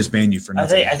it. don't just ban you for I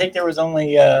nothing. think there was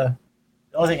only the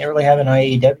only thing they really have in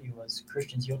AEW was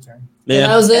Christian's heel turn. That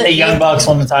Yeah. was And it. the Young Bucks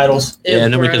won the titles. Yeah,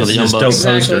 nobody cares about the Young Just Bucks.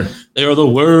 dope Exactly. poster. They are the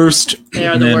worst. They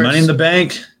are And the then worst. Money in the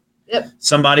Bank. Yep.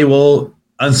 Somebody will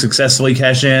unsuccessfully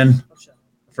cash in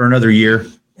for another year.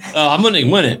 I'm going to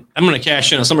win it. I'm going to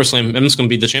cash in at SummerSlam. I'm just going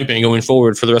to be the champion going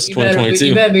forward for the rest of You better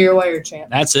 2022. be your warrior champ.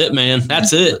 That's it, man.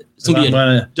 That's it. It's So going to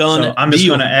be done I'm just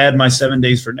deal. going to add my 7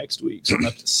 days for next week. So I'm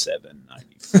up to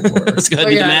 794. Let's go ahead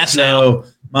and do the Okay. math now.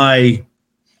 So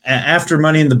after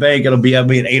Money in the Bank, it'll be at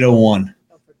 801.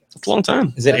 It's a long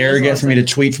time. Is it That is arrogant for me to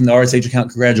tweet from the RSH account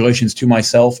congratulations to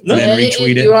myself and No. then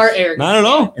retweet You it are arrogant. Not at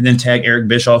all. and then tag Eric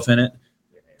Bischoff in it?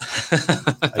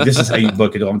 Like, this is how you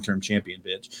book a long-term champion,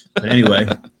 bitch. But anyway,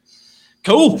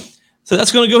 Cool. So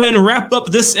that's going to go ahead and wrap up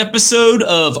this episode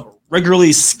of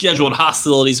regularly scheduled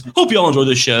hostilities. Hope you all enjoyed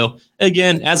the show.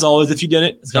 Again, as always, if you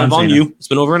didn't, it's kind of John on Cena. you. It's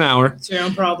been over an hour. It's your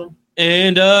own problem.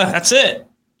 And that's it.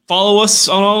 Follow us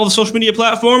on all the social media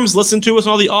platforms. Listen to us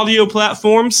on all the audio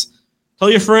platforms. Tell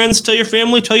your friends, tell your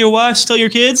family, tell your wives, tell your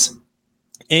kids.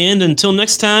 And until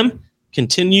next time,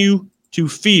 continue to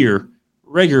fear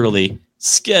regularly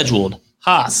scheduled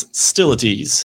hostilities.